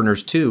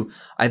entrepreneurs too,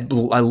 I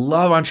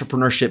love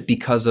entrepreneurship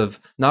because of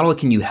not only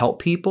can you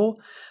help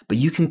people, but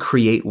you can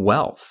create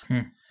wealth.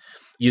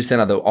 You sent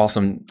out the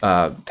awesome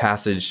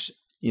passage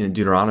in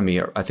Deuteronomy,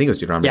 or I think it was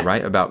Deuteronomy,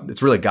 right? About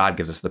it's really God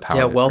gives us the power.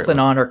 Yeah, wealth and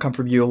honor come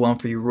from you alone,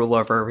 for you rule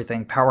over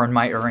everything. Power and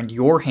might are in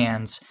your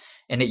hands,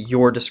 and at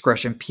your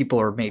discretion, people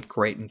are made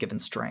great and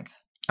given strength.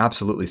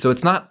 Absolutely. So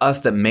it's not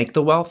us that make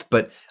the wealth,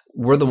 but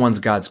we're the ones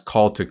God's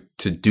called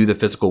to do the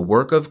physical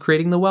work of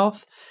creating the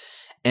wealth.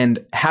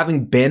 And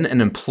having been an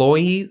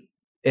employee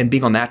and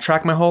being on that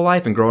track my whole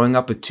life and growing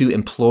up with 2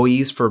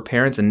 employees for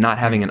parents and not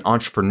having an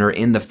entrepreneur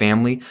in the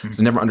family,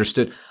 so never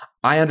understood.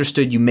 I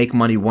understood you make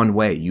money one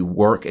way. You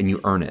work and you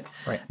earn it.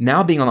 Right.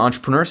 Now being on the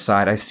entrepreneur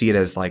side, I see it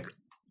as like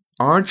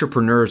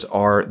entrepreneurs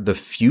are the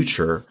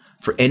future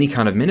for any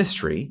kind of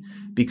ministry.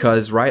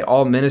 Because, right,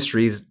 all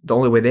ministries, the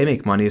only way they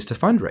make money is to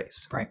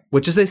fundraise, right?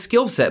 Which is a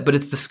skill set, but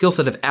it's the skill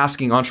set of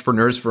asking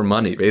entrepreneurs for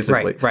money,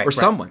 basically, or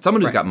someone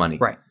who's got money.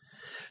 Right.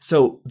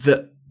 So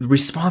the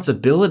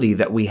responsibility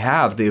that we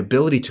have, the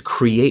ability to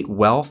create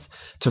wealth,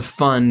 to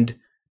fund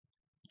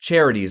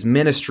charities,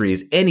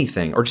 ministries,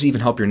 anything, or just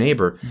even help your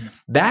neighbor,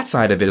 that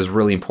side of it is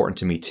really important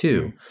to me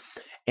too.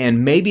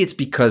 And maybe it's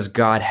because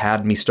God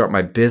had me start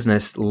my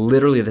business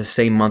literally the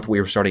same month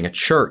we were starting a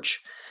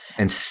church.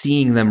 and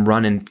seeing them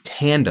run in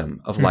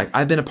tandem of like,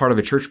 I've been a part of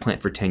a church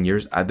plant for 10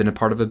 years. I've been a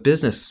part of a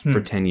business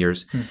for 10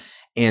 years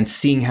and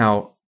seeing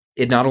how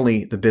it not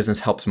only the business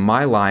helps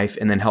my life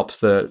and then helps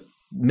the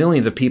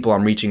millions of people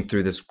I'm reaching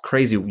through this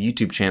crazy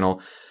YouTube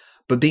channel,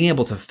 but being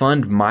able to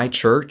fund my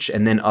church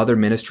and then other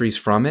ministries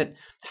from it,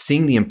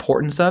 seeing the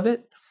importance of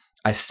it,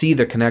 I see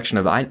the connection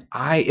of I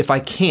if I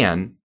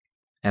can,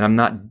 and I'm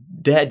not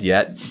dead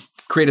yet,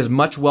 create as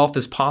much wealth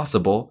as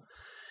possible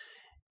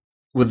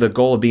with the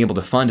goal of being able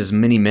to fund as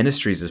many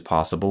ministries as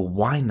possible.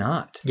 Why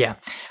not? Yeah.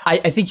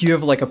 I think you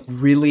have like a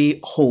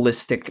really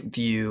holistic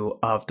view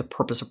of the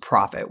purpose of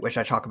profit, which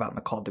I talk about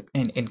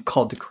in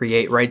Called to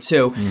Create, right?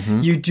 So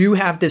you do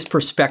have this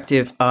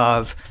perspective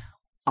of,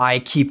 I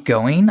keep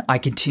going. I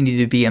continue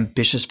to be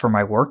ambitious for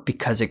my work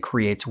because it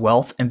creates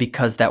wealth and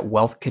because that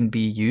wealth can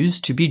be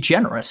used to be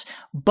generous.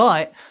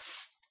 But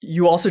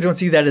you also don't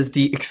see that as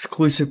the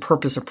exclusive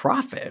purpose of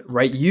profit,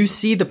 right? You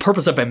see the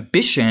purpose of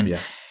ambition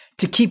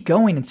to keep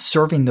going and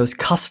serving those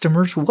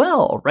customers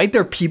well, right?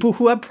 There are people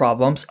who have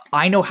problems.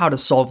 I know how to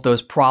solve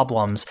those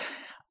problems.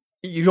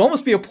 You'd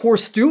almost be a poor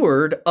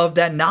steward of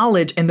that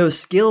knowledge and those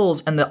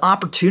skills and the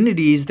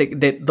opportunities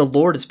that the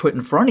Lord has put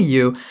in front of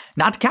you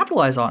not to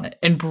capitalize on it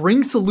and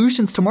bring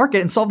solutions to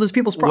market and solve those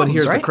people's problems.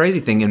 Well, here's the crazy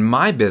thing. In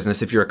my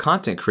business, if you're a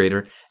content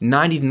creator,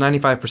 90 to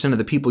 95% of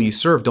the people you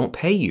serve don't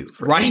pay you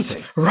for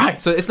anything. Right.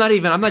 So I'm not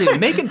even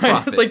making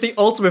profit. It's like the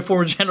ultimate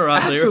form of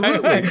generosity.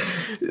 Absolutely. Right?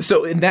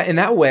 So in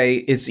that way,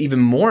 it's even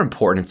more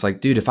important. It's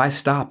like, dude, if I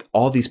stop,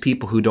 all these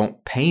people who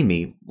don't pay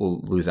me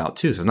will lose out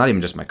too. So it's not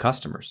even just my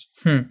customers.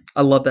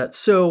 I love that.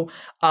 So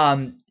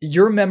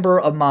you're a member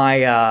of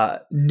my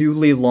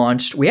newly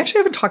launched, we actually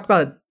haven't talked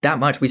about it that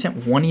much. We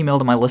sent one email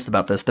to my list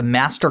about this, the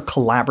Master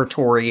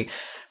Collaboratory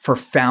for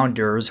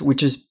Founders,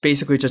 which is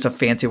basically just a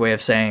fancy way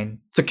of saying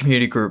it's a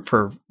community group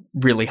for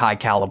really high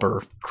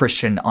caliber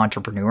Christian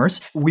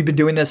entrepreneurs. We've been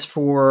doing this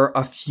for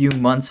a few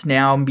months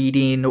now,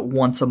 meeting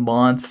once a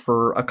month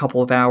for a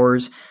couple of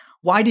hours.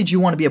 Why did you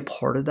want to be a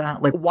part of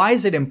that? Like, why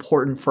is it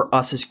important for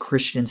us as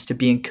Christians to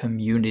be in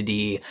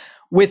community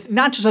with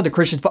not just other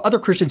Christians, but other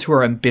Christians who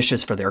are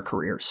ambitious for their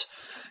careers?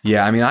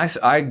 Yeah, I mean,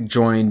 I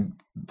joined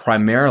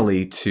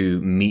primarily to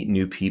meet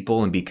new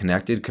people and be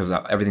connected because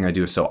everything I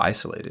do is so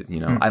isolated. You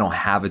know, I don't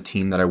have a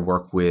team that I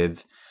work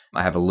with.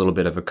 I have a little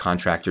bit of a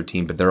contractor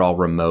team, but they're all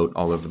remote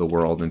all over the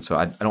world. And so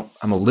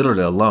I'm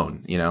literally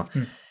alone, you know,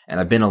 and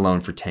I've been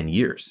alone for 10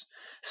 years.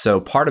 So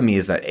part of me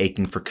is that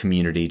aching for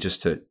community,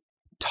 just to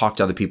talk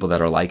to other people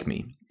that are like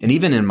me. And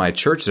even in my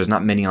church, there's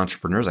not many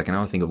entrepreneurs. I can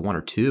only think of one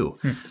or two.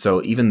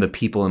 So even the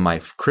people in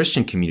my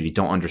Christian community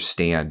don't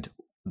understand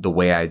the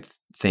way I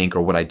think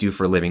or what I do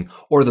for a living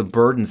or the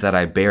burdens that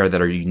I bear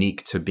that are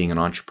unique to being an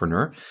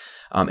entrepreneur.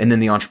 And then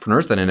the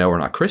entrepreneurs that I know are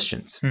not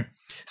Christians.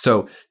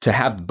 So to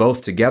have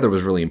both together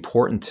was really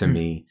important to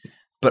me,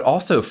 but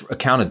also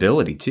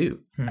accountability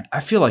too. I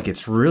feel like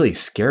it's really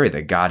scary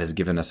that God has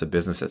given us a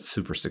business that's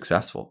super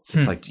successful.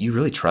 It's like, do you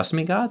really trust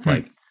me, God?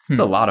 Like, it's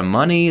a lot of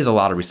money, it's a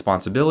lot of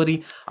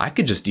responsibility. I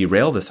could just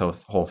derail this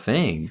whole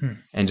thing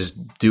and just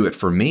do it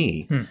for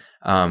me.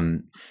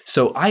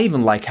 So I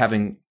even like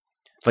having,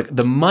 like,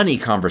 the money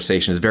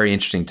conversation is very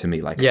interesting to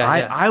me. Like,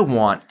 I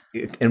want,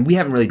 and we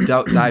haven't really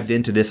dived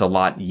into this a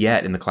lot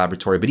yet in the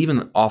collaboratory, but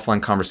even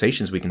offline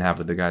conversations we can have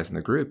with the guys in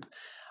the group.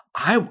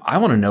 I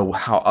want to know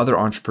how other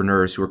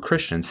entrepreneurs who are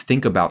Christians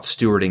think about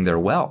stewarding their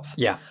wealth.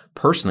 Yeah.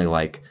 Personally,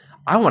 like,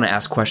 I want to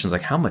ask questions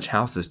like, how much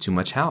house is too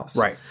much house?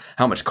 Right.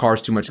 How much car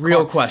is too much car?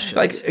 Real questions.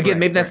 Like, again,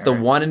 maybe that's the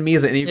one in me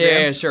as an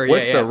Enneagram. Yeah, sure.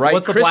 What's the right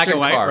What's the Christian black and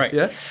white? car? Right.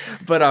 Yeah.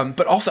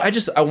 But also,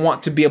 I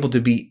want to be able to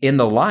be in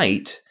the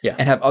light and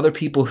have other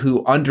people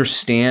who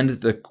understand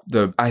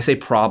the I say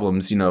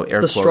problems, you know, air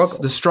quotes.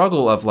 The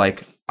struggle of,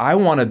 like, I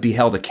want to be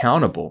held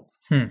accountable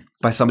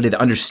by somebody that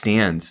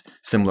understands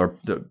similar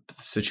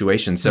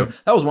situations. So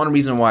that was one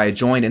reason why I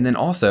joined. And then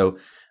also,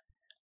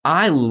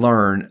 I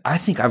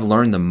think I've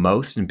learned the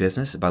most in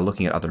business by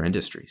looking at other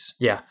industries.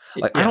 Yeah.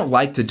 Like, I don't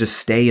like to just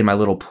stay in my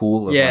little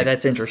pool of,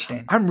 that's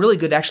interesting. I'm really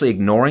good at actually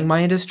ignoring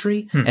my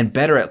industry and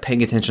better at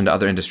paying attention to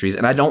other industries.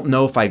 And I don't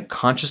know if I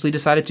consciously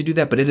decided to do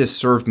that, but it has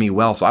served me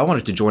well. So I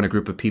wanted to join a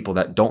group of people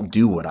that don't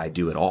do what I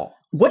do at all.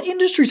 What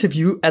industries have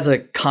you, as a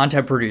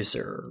content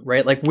producer,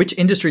 right? Like, which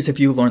industries have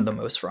you learned the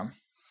most from?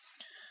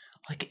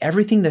 Like,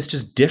 everything that's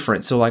just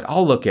different. So, like,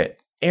 I'll look at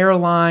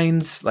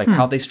airlines, like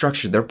how they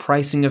structure their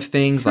pricing of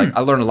things. Like,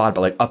 I learned a lot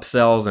about, like,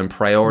 upsells and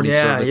priority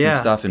service and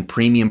stuff and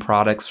premium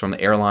products from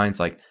the airlines.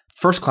 Like,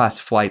 first class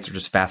flights are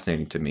just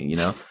fascinating to me, you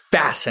know?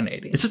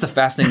 Fascinating. It's just a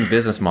fascinating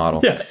business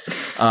model.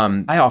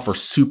 I offer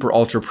super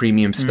ultra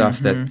premium stuff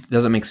that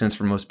doesn't make sense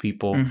for most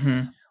people.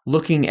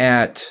 Looking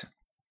at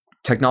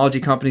technology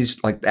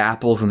companies like the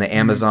Apples and the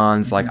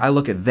Amazons, like, I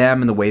look at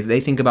them and the way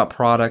they think about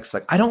products.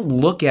 Like, I don't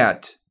look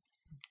at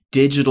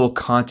digital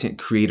content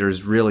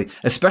creators really,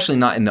 especially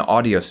not in the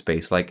audio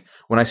space. Like,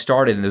 when I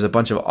started, and there's a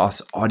bunch of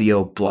us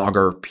audio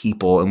blogger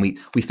people, and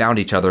we found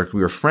each other,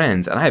 we were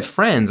friends, and I have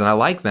friends and I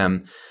like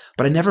them,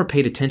 but I never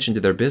paid attention to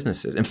their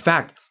businesses. In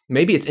fact,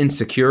 maybe it's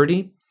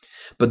insecurity,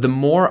 But the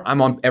more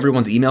I'm on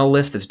everyone's email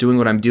list that's doing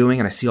what I'm doing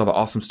and I see all the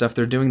awesome stuff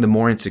they're doing, the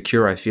more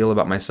insecure I feel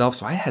about myself.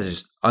 So I had to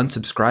just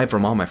unsubscribe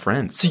from all my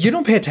friends. So you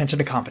don't pay attention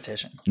to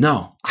competition?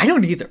 No. I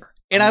don't either.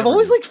 And I've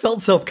always like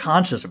felt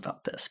self-conscious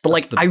about this. But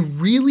like I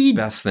really...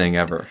 Best thing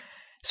ever.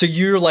 So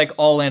you're like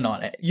all in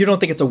on it. You don't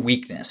think it's a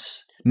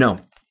weakness? No.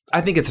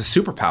 I think it's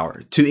a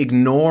superpower to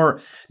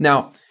ignore.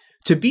 Now,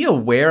 to be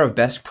aware of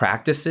best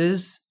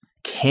practices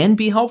can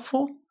be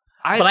helpful.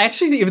 But I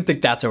actually even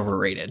think that's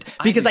overrated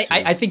because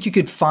I think you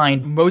could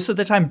find most of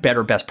the time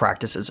better best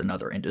practices in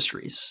other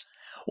industries.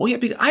 Well, yeah,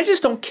 because I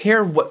just don't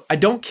care what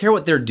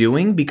they're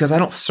doing because I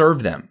don't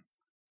serve them.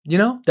 You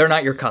know? They're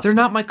not your customer.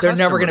 They're not my customer.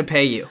 They're never going to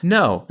pay you.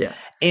 No. Yeah.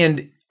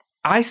 And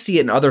I see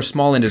it in other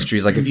small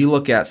industries. Like if you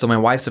look at, so my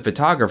wife's a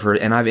photographer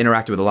and I've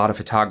interacted with a lot of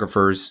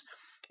photographers.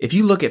 If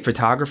you look at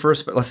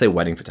photographers, but let's say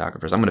wedding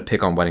photographers, I'm going to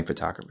pick on wedding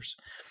photographers.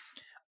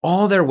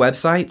 All their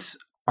websites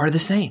are the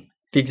same.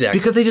 Exactly.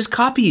 Because they just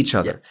copy each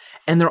other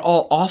and they're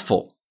all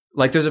awful.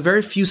 Like there's a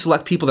very few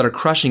select people that are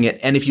crushing it.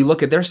 And if you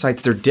look at their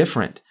sites, they're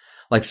different.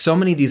 Like so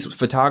many of these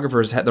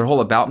photographers, their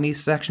whole about me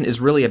section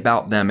is really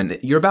about them. And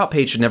your about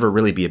page should never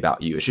really be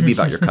about you. It should be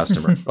about your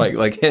customer.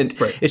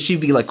 It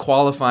should be like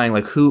qualifying,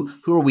 like who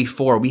are we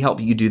for? We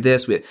help you do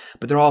this.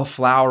 But they're all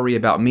flowery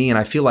about me. And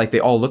I feel like they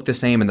all look the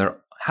same. And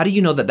how do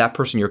you know that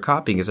person you're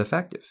copying is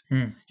effective?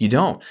 You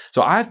don't.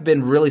 So I've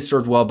been really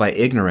served well by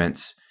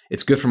ignorance.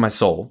 It's good for my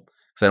soul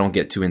because I don't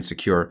get too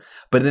insecure.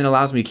 But it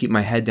allows me to keep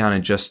my head down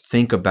and just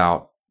think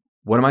about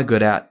what am I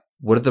good at?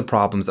 What are the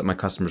problems that my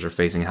customers are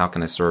facing? How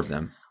can I serve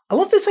them? I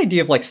love this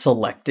idea of like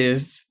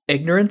selective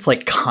ignorance,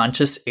 like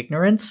conscious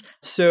ignorance.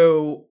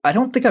 So I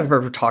don't think I've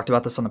ever talked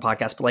about this on the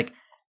podcast, but like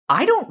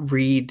I don't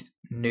read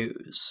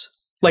news.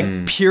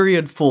 Like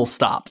period, full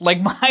stop.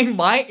 Like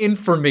my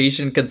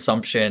information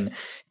consumption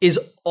is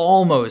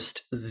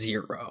almost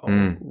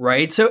zero,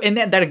 right? So, and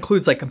that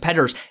includes like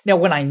competitors. Now,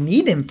 when I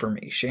need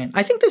information,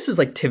 I think this is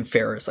like Tim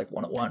Ferriss, like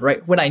 101,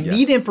 right? When I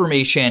need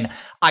information,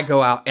 I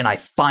go out and I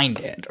find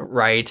it,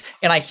 right?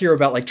 And I hear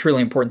about like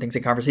truly important things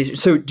in conversation.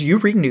 So do you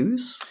read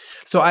news?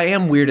 So I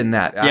am weird in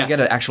that. I get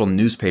an actual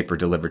newspaper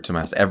delivered to my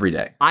house every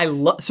day.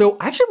 So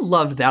I actually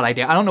love that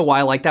idea. I don't know why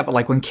I like that, but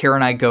like when Kara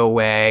and I go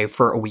away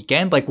for a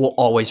weekend, like we'll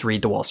always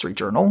read the Wall Street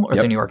Journal or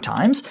the New York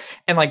Times.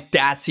 And like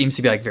that seems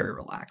to be like very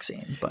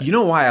relaxing. But you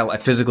know why I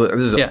physically,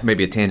 this is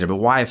maybe a tangent, but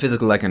why I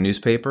physically like a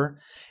newspaper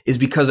is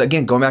because,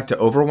 again, going back to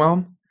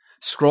overwhelm,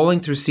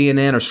 scrolling through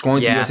CNN or scrolling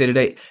through USA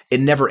Today, it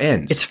never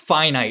ends. It's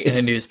finite in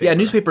a newspaper. Yeah,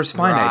 newspaper's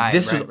finite.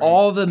 This was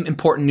all the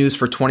important news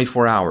for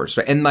 24 hours.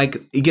 Right? And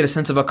like you get a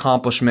sense of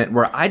accomplishment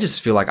where I just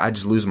feel like I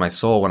just lose my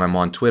soul when I'm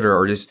on Twitter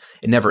or just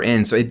it never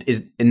ends. So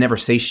it never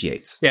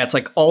satiates. Yeah, it's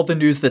like all the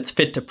news that's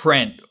fit to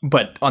print,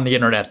 but on the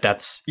internet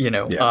that's,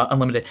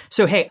 unlimited.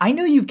 So hey, I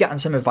know you've gotten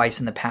some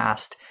advice in the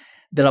past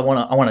that I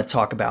want to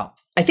talk about.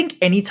 I think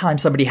anytime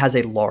somebody has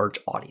a large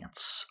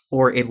audience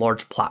or a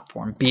large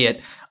platform, be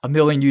it 1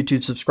 million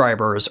YouTube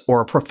subscribers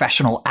or a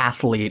professional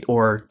athlete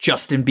or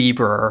Justin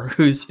Bieber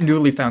who's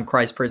newly found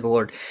Christ, praise the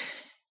Lord,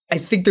 I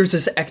think there's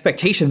this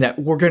expectation that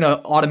we're going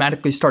to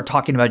automatically start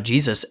talking about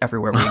Jesus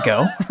everywhere we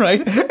go,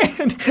 right?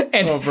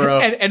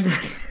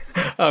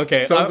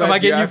 Okay, so am I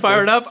getting you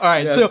fired up? All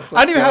right, yes, so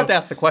I don't even have to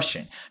ask the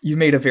question. You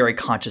made a very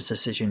conscious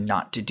decision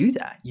not to do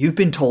that. You've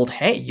been told,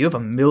 hey, you have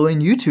 1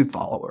 million YouTube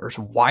followers.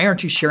 Why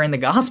aren't you sharing the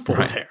gospel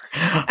there?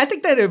 I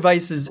think that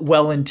advice is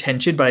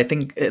well-intentioned, but I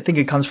think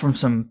it comes from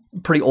some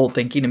pretty old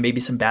thinking and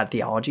maybe some bad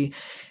theology.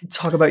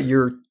 Talk about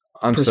your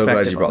I'm so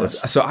glad you brought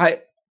this. So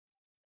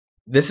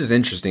this is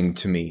interesting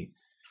to me.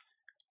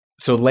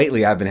 So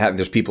lately I've been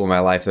there's people in my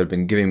life that have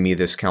been giving me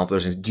this counsel.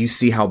 Do you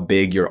see how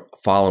big your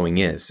following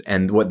is?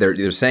 And what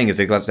they're saying is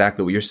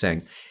exactly what you're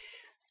saying.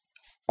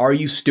 Are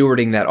you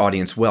stewarding that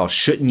audience well?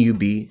 Shouldn't you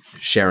be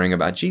sharing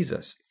about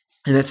Jesus?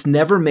 And that's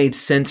never made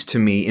sense to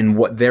me in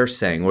what they're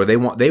saying, where they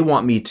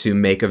want me to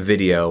make a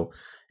video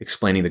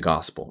explaining the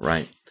gospel,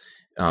 right?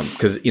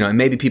 Because, and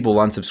maybe people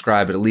will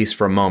unsubscribe, but at least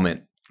for a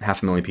moment,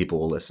 500,000 people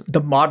will listen.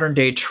 The modern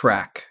day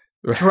Trek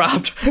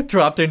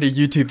dropped into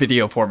YouTube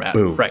video format.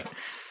 Boom. Right.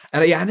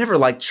 And I never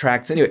liked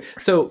tracks anyway.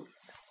 So,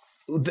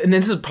 and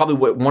this is probably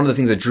one of the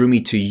things that drew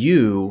me to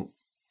you.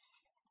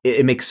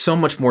 It makes so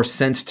much more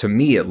sense to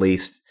me, at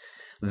least,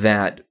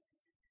 that,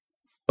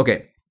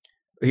 okay,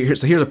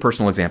 here's a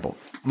personal example.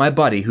 My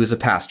buddy, who's a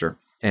pastor,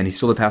 and he's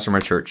still the pastor of my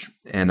church,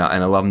 and I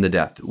love him to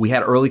death. We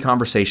had early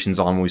conversations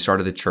when we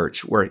started the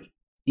church, where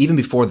even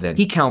before then,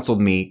 he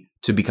counseled me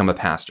to become a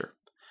pastor.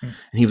 And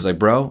he was like,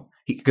 bro,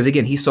 because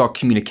again, he saw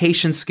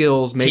communication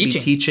skills, maybe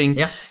teaching.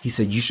 Yeah. He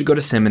said, you should go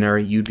to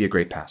seminary. You'd be a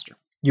great pastor.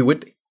 You would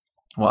be.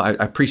 Well, I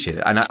appreciate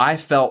it. And I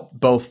felt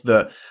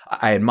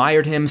I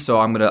admired him, so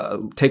I'm going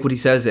to take what he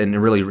says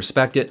and really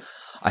respect it.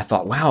 I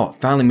thought, wow,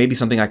 finally maybe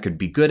something I could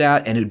be good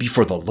at, and it would be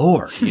for the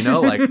Lord,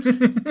 like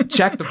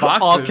check the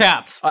boxes. All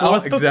caps.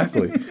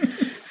 Exactly.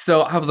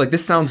 So I was like,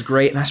 this sounds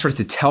great. And I started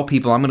to tell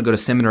people I'm going to go to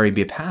seminary and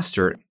be a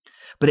pastor.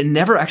 But it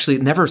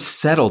never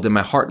settled in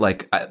my heart.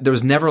 Like there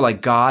was never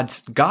like God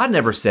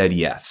never said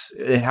yes.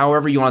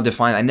 However you want to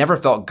define it, I never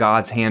felt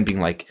God's hand being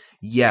like,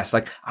 Yes.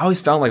 Like I always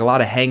found like a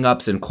lot of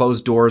hangups and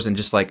closed doors and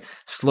just like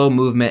slow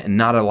movement and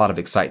not a lot of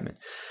excitement.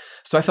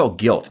 So I felt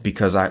guilt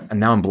because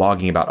now I'm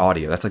blogging about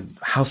audio. That's like,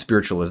 how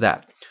spiritual is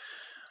that?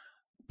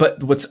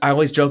 But I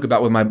always joke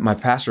about with my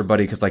pastor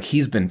buddy, because like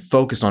he's been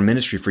focused on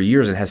ministry for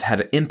years and has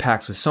had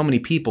impacts with so many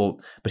people.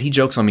 But he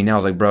jokes on me now,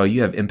 is like, bro,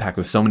 you have impact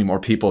with so many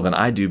more people than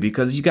I do,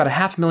 because you got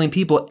 500,000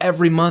 people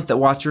every month that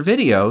watch your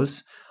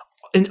videos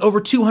in over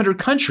 200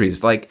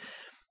 countries. Like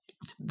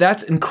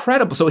that's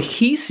incredible. So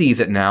he sees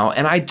it now.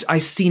 And I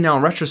see now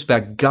in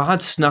retrospect,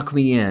 God snuck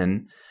me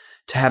in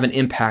to have an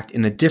impact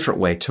in a different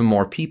way to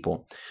more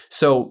people.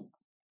 So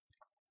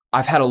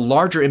I've had a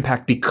larger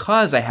impact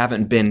because I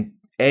haven't been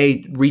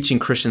A, reaching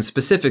Christians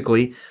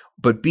specifically,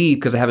 but B,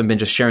 because I haven't been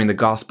just sharing the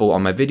gospel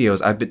on my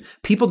videos.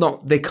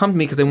 They come to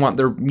me because they want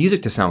their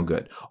music to sound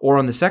good. Or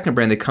on the second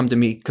brand, they come to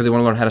me because they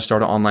want to learn how to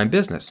start an online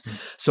business. Mm-hmm.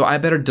 So I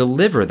better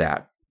deliver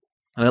that.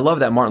 And I love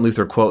that Martin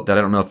Luther quote that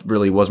I don't know if it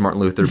really was Martin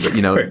Luther, but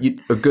right.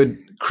 A good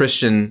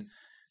Christian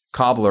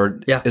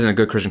cobbler isn't a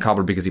good Christian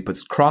cobbler because he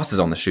puts crosses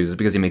on the shoes. It's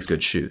because he makes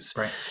good shoes.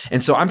 Right.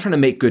 And so I'm trying to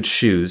make good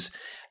shoes.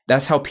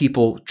 That's how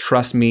people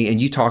trust me. And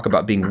you talk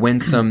about being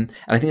winsome.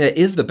 And I think that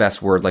is the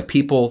best word. Like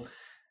people,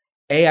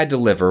 I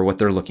deliver what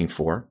they're looking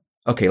for.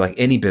 Okay, like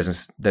any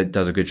business that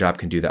does a good job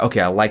can do that.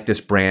 Okay, I like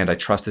this brand. I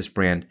trust this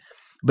brand.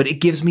 But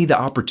it gives me the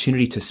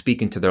opportunity to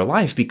speak into their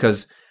life,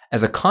 because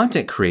as a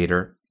content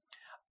creator,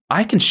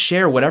 I can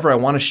share whatever I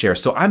want to share.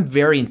 So I'm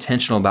very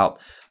intentional about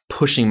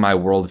pushing my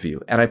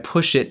worldview. And I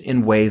push it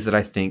in ways that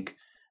I think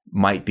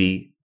might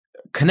be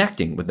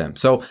connecting with them.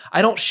 So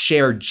I don't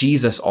share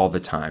Jesus all the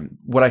time.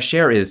 What I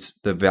share is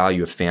the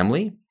value of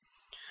family,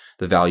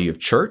 the value of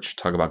church.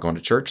 Talk about going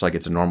to church like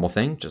it's a normal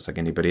thing, just like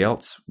anybody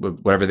else.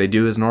 Whatever they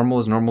do is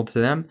normal to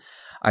them.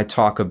 I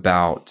talk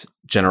about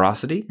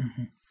generosity.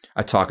 Mm-hmm.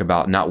 I talk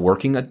about not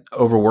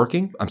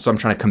overworking. So I'm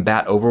trying to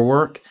combat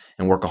overwork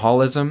and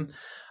workaholism.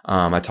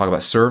 I talk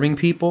about serving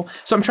people.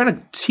 So I'm trying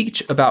to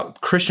teach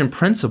about Christian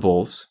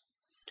principles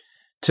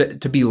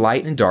to be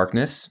light in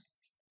darkness.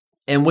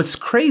 And what's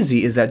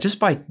crazy is that just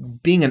by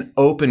being an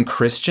open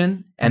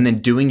Christian and then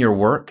doing your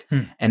work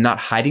and not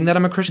hiding that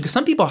I'm a Christian, because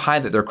some people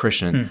hide that they're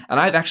Christian. And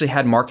I've actually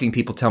had marketing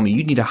people tell me,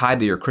 you need to hide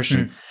that you're a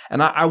Christian.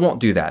 And I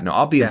won't do that. No,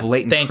 I'll be a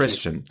blatant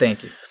Christian.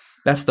 Thank you.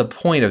 That's the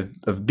point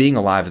of being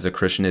alive as a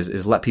Christian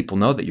is let people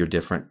know that you're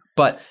different.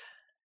 But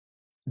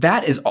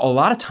that is a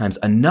lot of times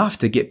enough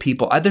to get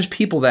people. There's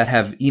people that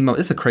have emailed.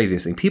 It's the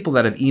craziest thing. People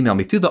that have emailed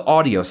me through the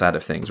audio side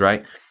of things,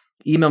 right?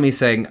 Email me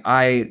saying,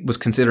 I was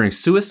considering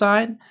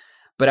suicide,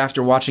 but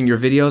after watching your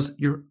videos,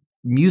 your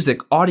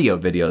music audio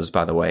videos,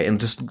 by the way, and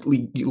just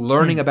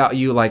learning about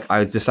you, like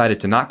I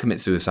decided to not commit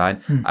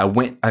suicide.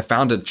 I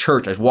found a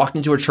church. I walked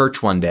into a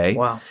church one day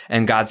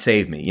and God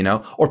saved me,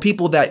 or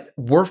people that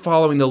were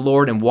following the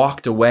Lord and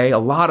walked away. A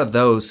lot of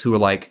those who were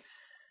like,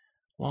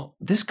 well,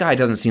 this guy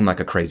doesn't seem like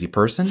a crazy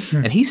person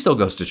and he still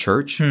goes to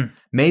church.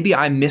 Maybe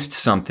I missed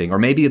something, or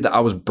maybe I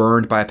was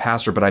burned by a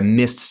pastor, but I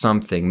missed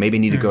something. Maybe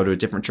I need to go to a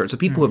different church. So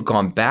people have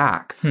gone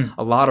back,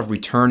 a lot of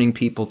returning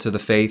people to the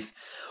faith,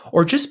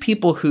 or just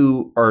people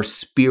who are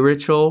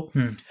spiritual,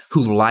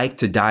 who like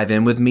to dive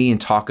in with me and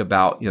talk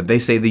about, they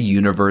say the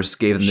universe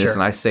gave them this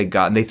and I say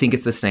God, and they think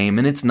it's the same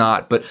and it's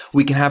not, but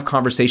we can have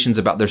conversations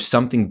about there's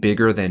something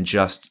bigger than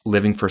just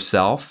living for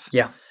self.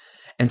 Yeah.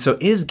 And so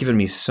it has given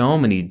me so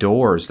many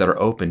doors that are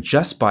open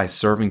just by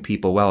serving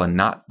people well and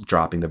not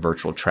dropping the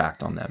virtual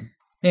tract on them.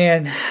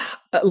 And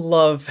I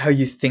love how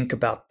you think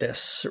about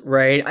this,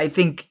 right? I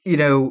think,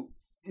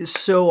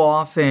 so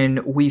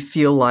often we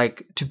feel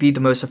like to be the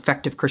most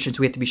effective Christians,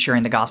 we have to be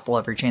sharing the gospel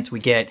every chance we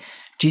get.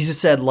 Jesus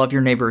said, love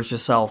your neighbor as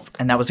yourself.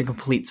 And that was a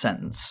complete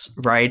sentence,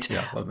 right?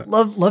 Yeah, love that.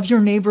 Love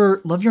your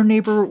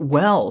neighbor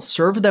well,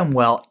 serve them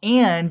well.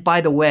 And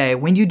by the way,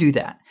 when you do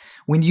that,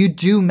 when you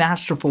do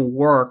masterful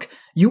work,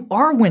 you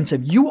are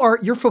winsome.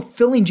 You're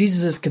fulfilling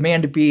Jesus'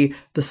 command to be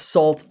the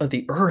salt of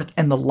the earth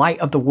and the light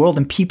of the world.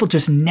 And people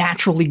just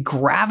naturally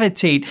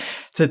gravitate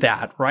to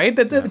that, right?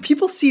 That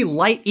people see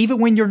light even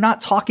when you're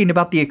not talking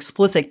about the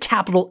explicit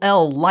capital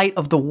L light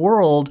of the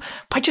world,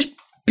 by just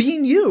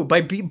being you,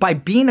 by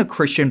being a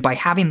Christian, by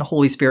having the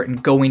Holy Spirit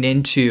and going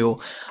into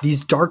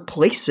these dark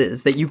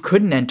places that you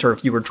couldn't enter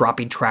if you were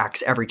dropping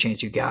tracks every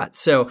chance you got.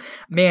 So,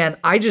 man,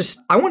 I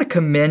want to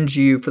commend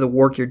you for the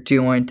work you're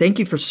doing. Thank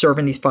you for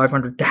serving these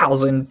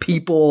 500,000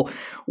 people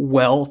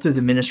well through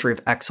the ministry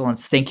of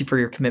excellence. Thank you for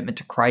your commitment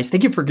to Christ.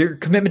 Thank you for your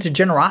commitment to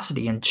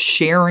generosity and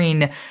sharing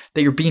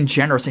that you're being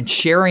generous and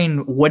sharing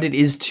what it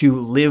is to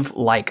live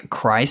like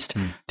Christ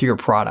through your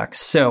products.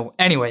 So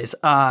anyways,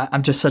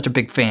 I'm just such a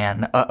big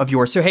fan of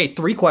yours. So hey,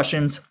 3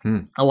 questions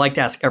I like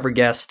to ask every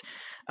guest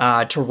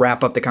to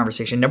wrap up the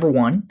conversation. Number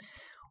 1,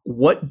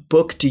 what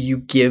book do you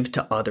give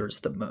to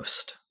others the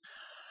most?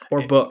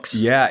 Or books?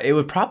 Yeah, it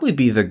would probably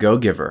be The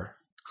Go-Giver.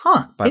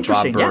 By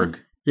Bob Berg.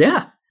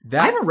 Yeah.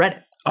 I haven't read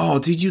it. Oh,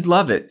 dude, you'd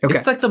love it. Okay.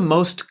 It's like the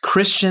most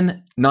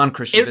Christian,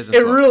 non-Christian business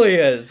book. It really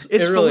is.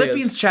 It's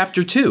Philippians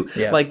chapter 2.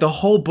 Yeah. Like the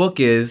whole book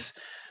is,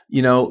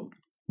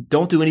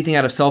 don't do anything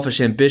out of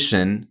selfish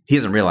ambition. He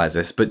doesn't realize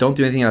this, but don't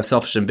do anything out of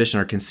selfish ambition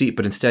or conceit,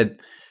 but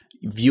instead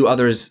view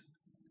others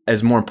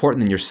as more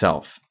important than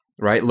yourself,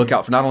 right? Look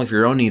out for not only for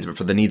your own needs, but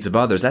for the needs of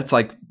others. That's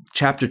like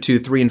chapter 2,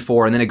 3, and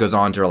 4. And then it goes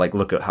on to like,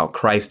 look at how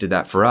Christ did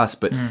that for us.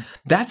 But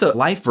that's a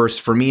life verse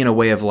for me in a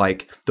way of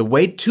like, the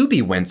way to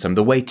be winsome,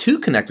 the way to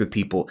connect with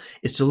people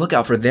is to look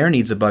out for their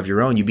needs above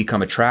your own. You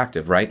become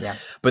attractive, right? Yeah.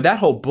 But that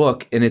whole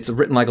book, and it's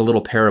written like a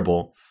little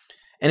parable,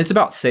 and it's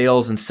about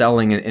sales and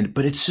selling,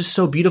 but it's just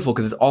so beautiful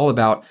because it's all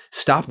about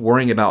stop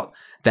worrying about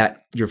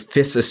that your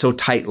fist is so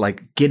tight,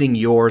 like getting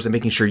yours and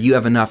making sure you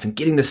have enough and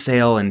getting the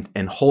sale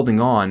and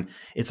holding on.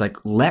 It's like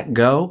let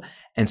go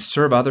and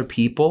serve other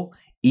people,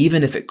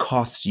 even if it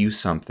costs you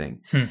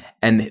something.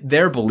 And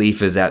their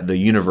belief is that the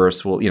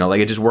universe will,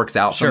 like it just works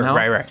out somehow.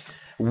 Right.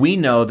 We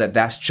know that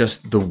that's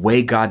just the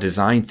way God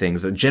designed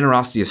things. That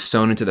generosity is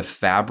sown into the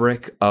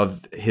fabric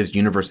of his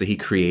universe that he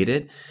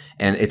created.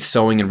 And it's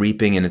sowing and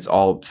reaping, and it's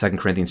all 2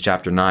 Corinthians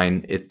chapter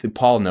 9.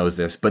 Paul knows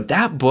this. But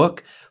that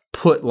book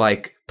put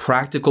like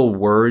practical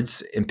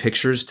words and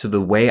pictures to the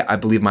way I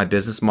believe my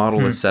business model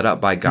is set up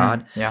by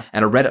God. Yeah.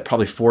 And I read it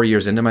probably 4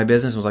 years into my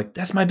business and was like,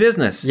 that's my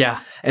business. Yeah.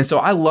 And so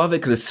I love it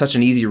because it's such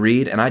an easy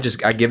read. And I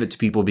give it to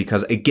people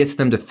because it gets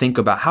them to think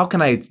about how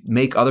can I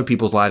make other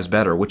people's lives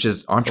better, which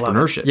is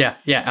entrepreneurship.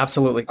 Yeah,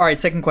 absolutely. All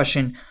right, second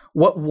question.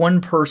 What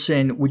one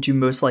person would you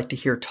most like to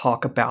hear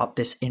talk about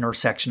this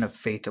intersection of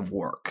faith and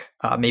work,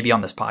 maybe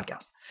on this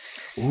podcast?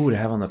 Ooh, to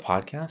have on the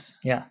podcast?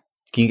 Yeah.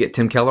 Can you get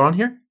Tim Keller on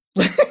here?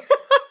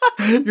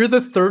 You're the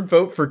third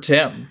vote for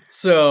Tim.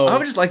 So I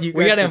would just like you guys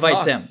we got to invite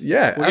talk. Tim.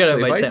 Yeah, we got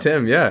to invite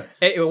Tim. Yeah.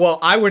 Well,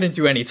 I wouldn't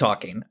do any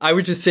talking. I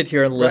would just sit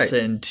here and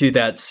listen to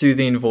that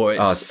soothing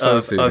voice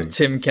of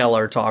Tim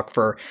Keller talk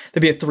that'd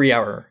be a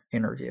 3-hour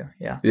interview.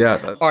 Yeah.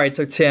 Yeah. All right.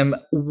 So Tim,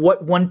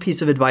 what one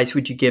piece of advice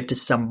would you give to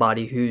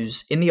somebody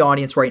who's in the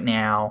audience right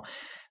now,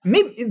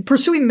 maybe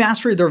pursuing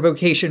mastery of their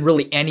vocation,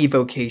 really any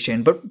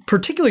vocation, but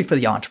particularly for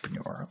the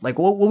entrepreneur? Like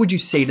what would you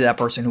say to that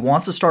person who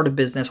wants to start a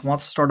business,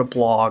 wants to start a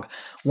blog,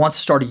 wants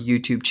to start a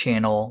YouTube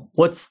channel?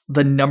 What's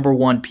the number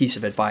one piece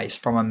of advice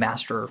from a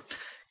master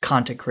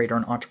content creator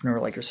and entrepreneur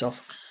like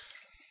yourself?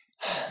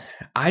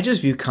 I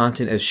just view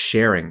content as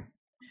sharing.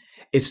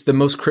 It's the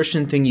most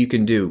Christian thing you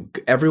can do.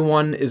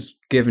 Everyone is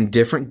given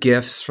different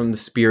gifts from the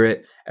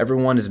Spirit.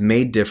 Everyone is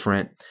made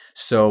different.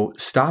 So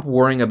stop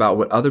worrying about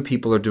what other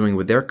people are doing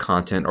with their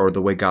content or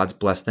the way God's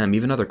blessed them,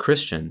 even other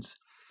Christians.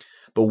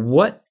 But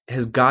what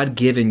has God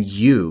given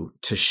you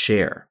to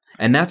share?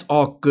 And that's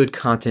all good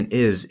content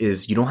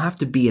is you don't have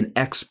to be an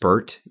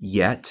expert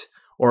yet,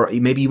 or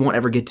maybe you won't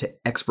ever get to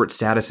expert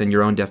status in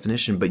your own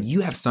definition, but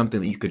you have something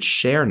that you could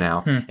share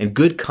now. And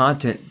good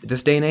content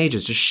this day and age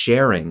is just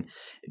sharing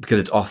because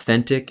it's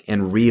authentic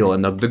and real.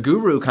 And the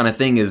guru kind of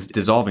thing is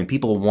dissolving.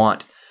 People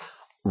want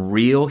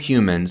real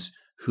humans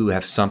who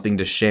have something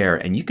to share,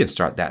 and you can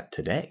start that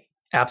today.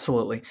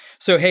 Absolutely.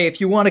 So, hey, if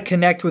you want to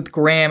connect with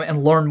Graham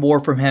and learn more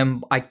from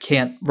him, I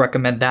can't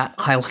recommend that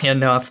highly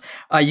enough.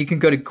 You can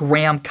go to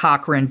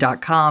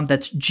GrahamCochrane.com.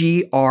 That's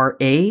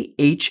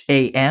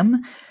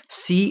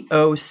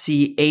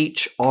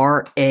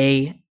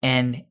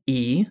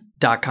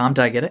GrahamCochrane.com.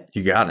 Did I get it?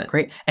 You got it.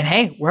 Great. And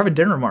hey, we're having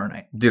dinner tomorrow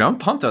night. Dude, I'm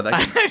pumped on that.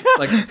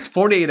 Like it's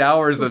 48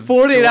 hours of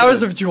 48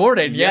 hours of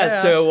Jordan.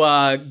 Yeah.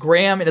 So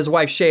Graham and his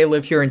wife Shay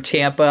live here in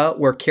Tampa,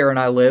 where Kara and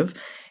I live.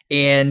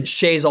 And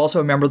Shay's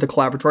also a member of the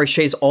Collaboratory.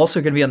 Shay's also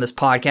going to be on this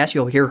podcast.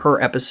 You'll hear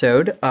her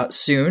episode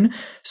soon.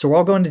 So we're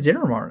all going to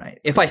dinner tomorrow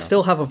night. If I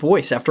still have a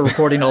voice after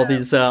recording all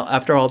these,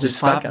 after all these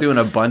podcasts. Stop doing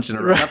a bunch in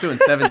a row. Stop doing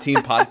 17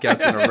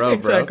 podcasts in a row,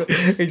 bro.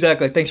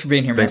 Exactly. Thanks for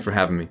being here, man. Thanks for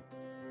having me.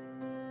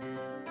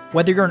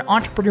 Whether you're an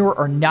entrepreneur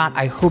or not,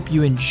 I hope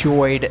you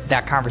enjoyed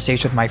that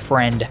conversation with my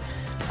friend,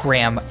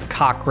 Graham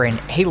Cochrane.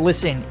 Hey,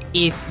 listen,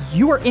 if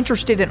you are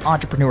interested in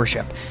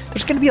entrepreneurship,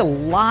 there's going to be a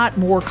lot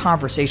more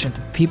conversations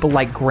with people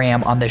like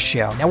Graham on this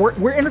show. Now,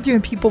 we're interviewing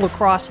people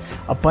across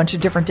a bunch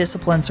of different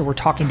disciplines. So we're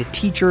talking to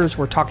teachers,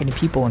 we're talking to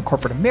people in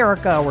corporate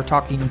America, we're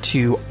talking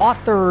to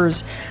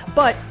authors.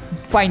 But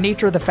by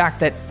nature of the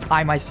fact that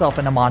I myself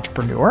am an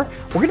entrepreneur,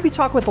 we're going to be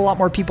talking with a lot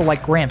more people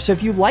like Graham. So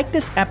if you like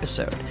this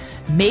episode,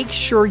 make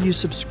sure you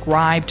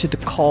subscribe to the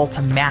Call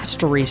to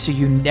Mastery so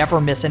you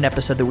never miss an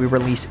episode that we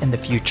release in the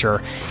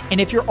future.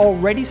 And if you're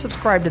already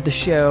subscribed to the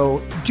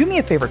show, do me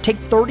a favor, take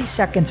 30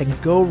 seconds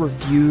and go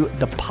review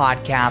the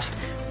podcast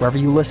wherever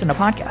you listen to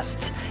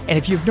podcasts. And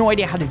if you have no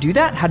idea how to do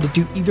that, how to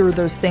do either of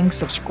those things,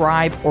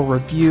 subscribe or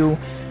review,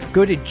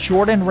 go to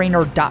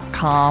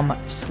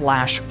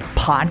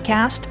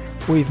jordanrainer.com/podcast.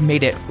 We've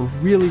made it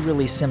really,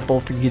 really simple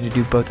for you to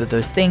do both of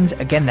those things.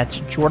 Again, that's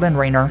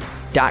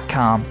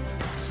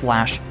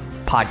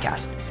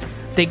jordanrainer.com/podcast.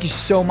 Thank you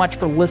so much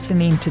for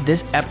listening to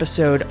this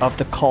episode of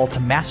The Call to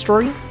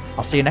Mastery.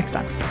 I'll see you next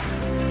time.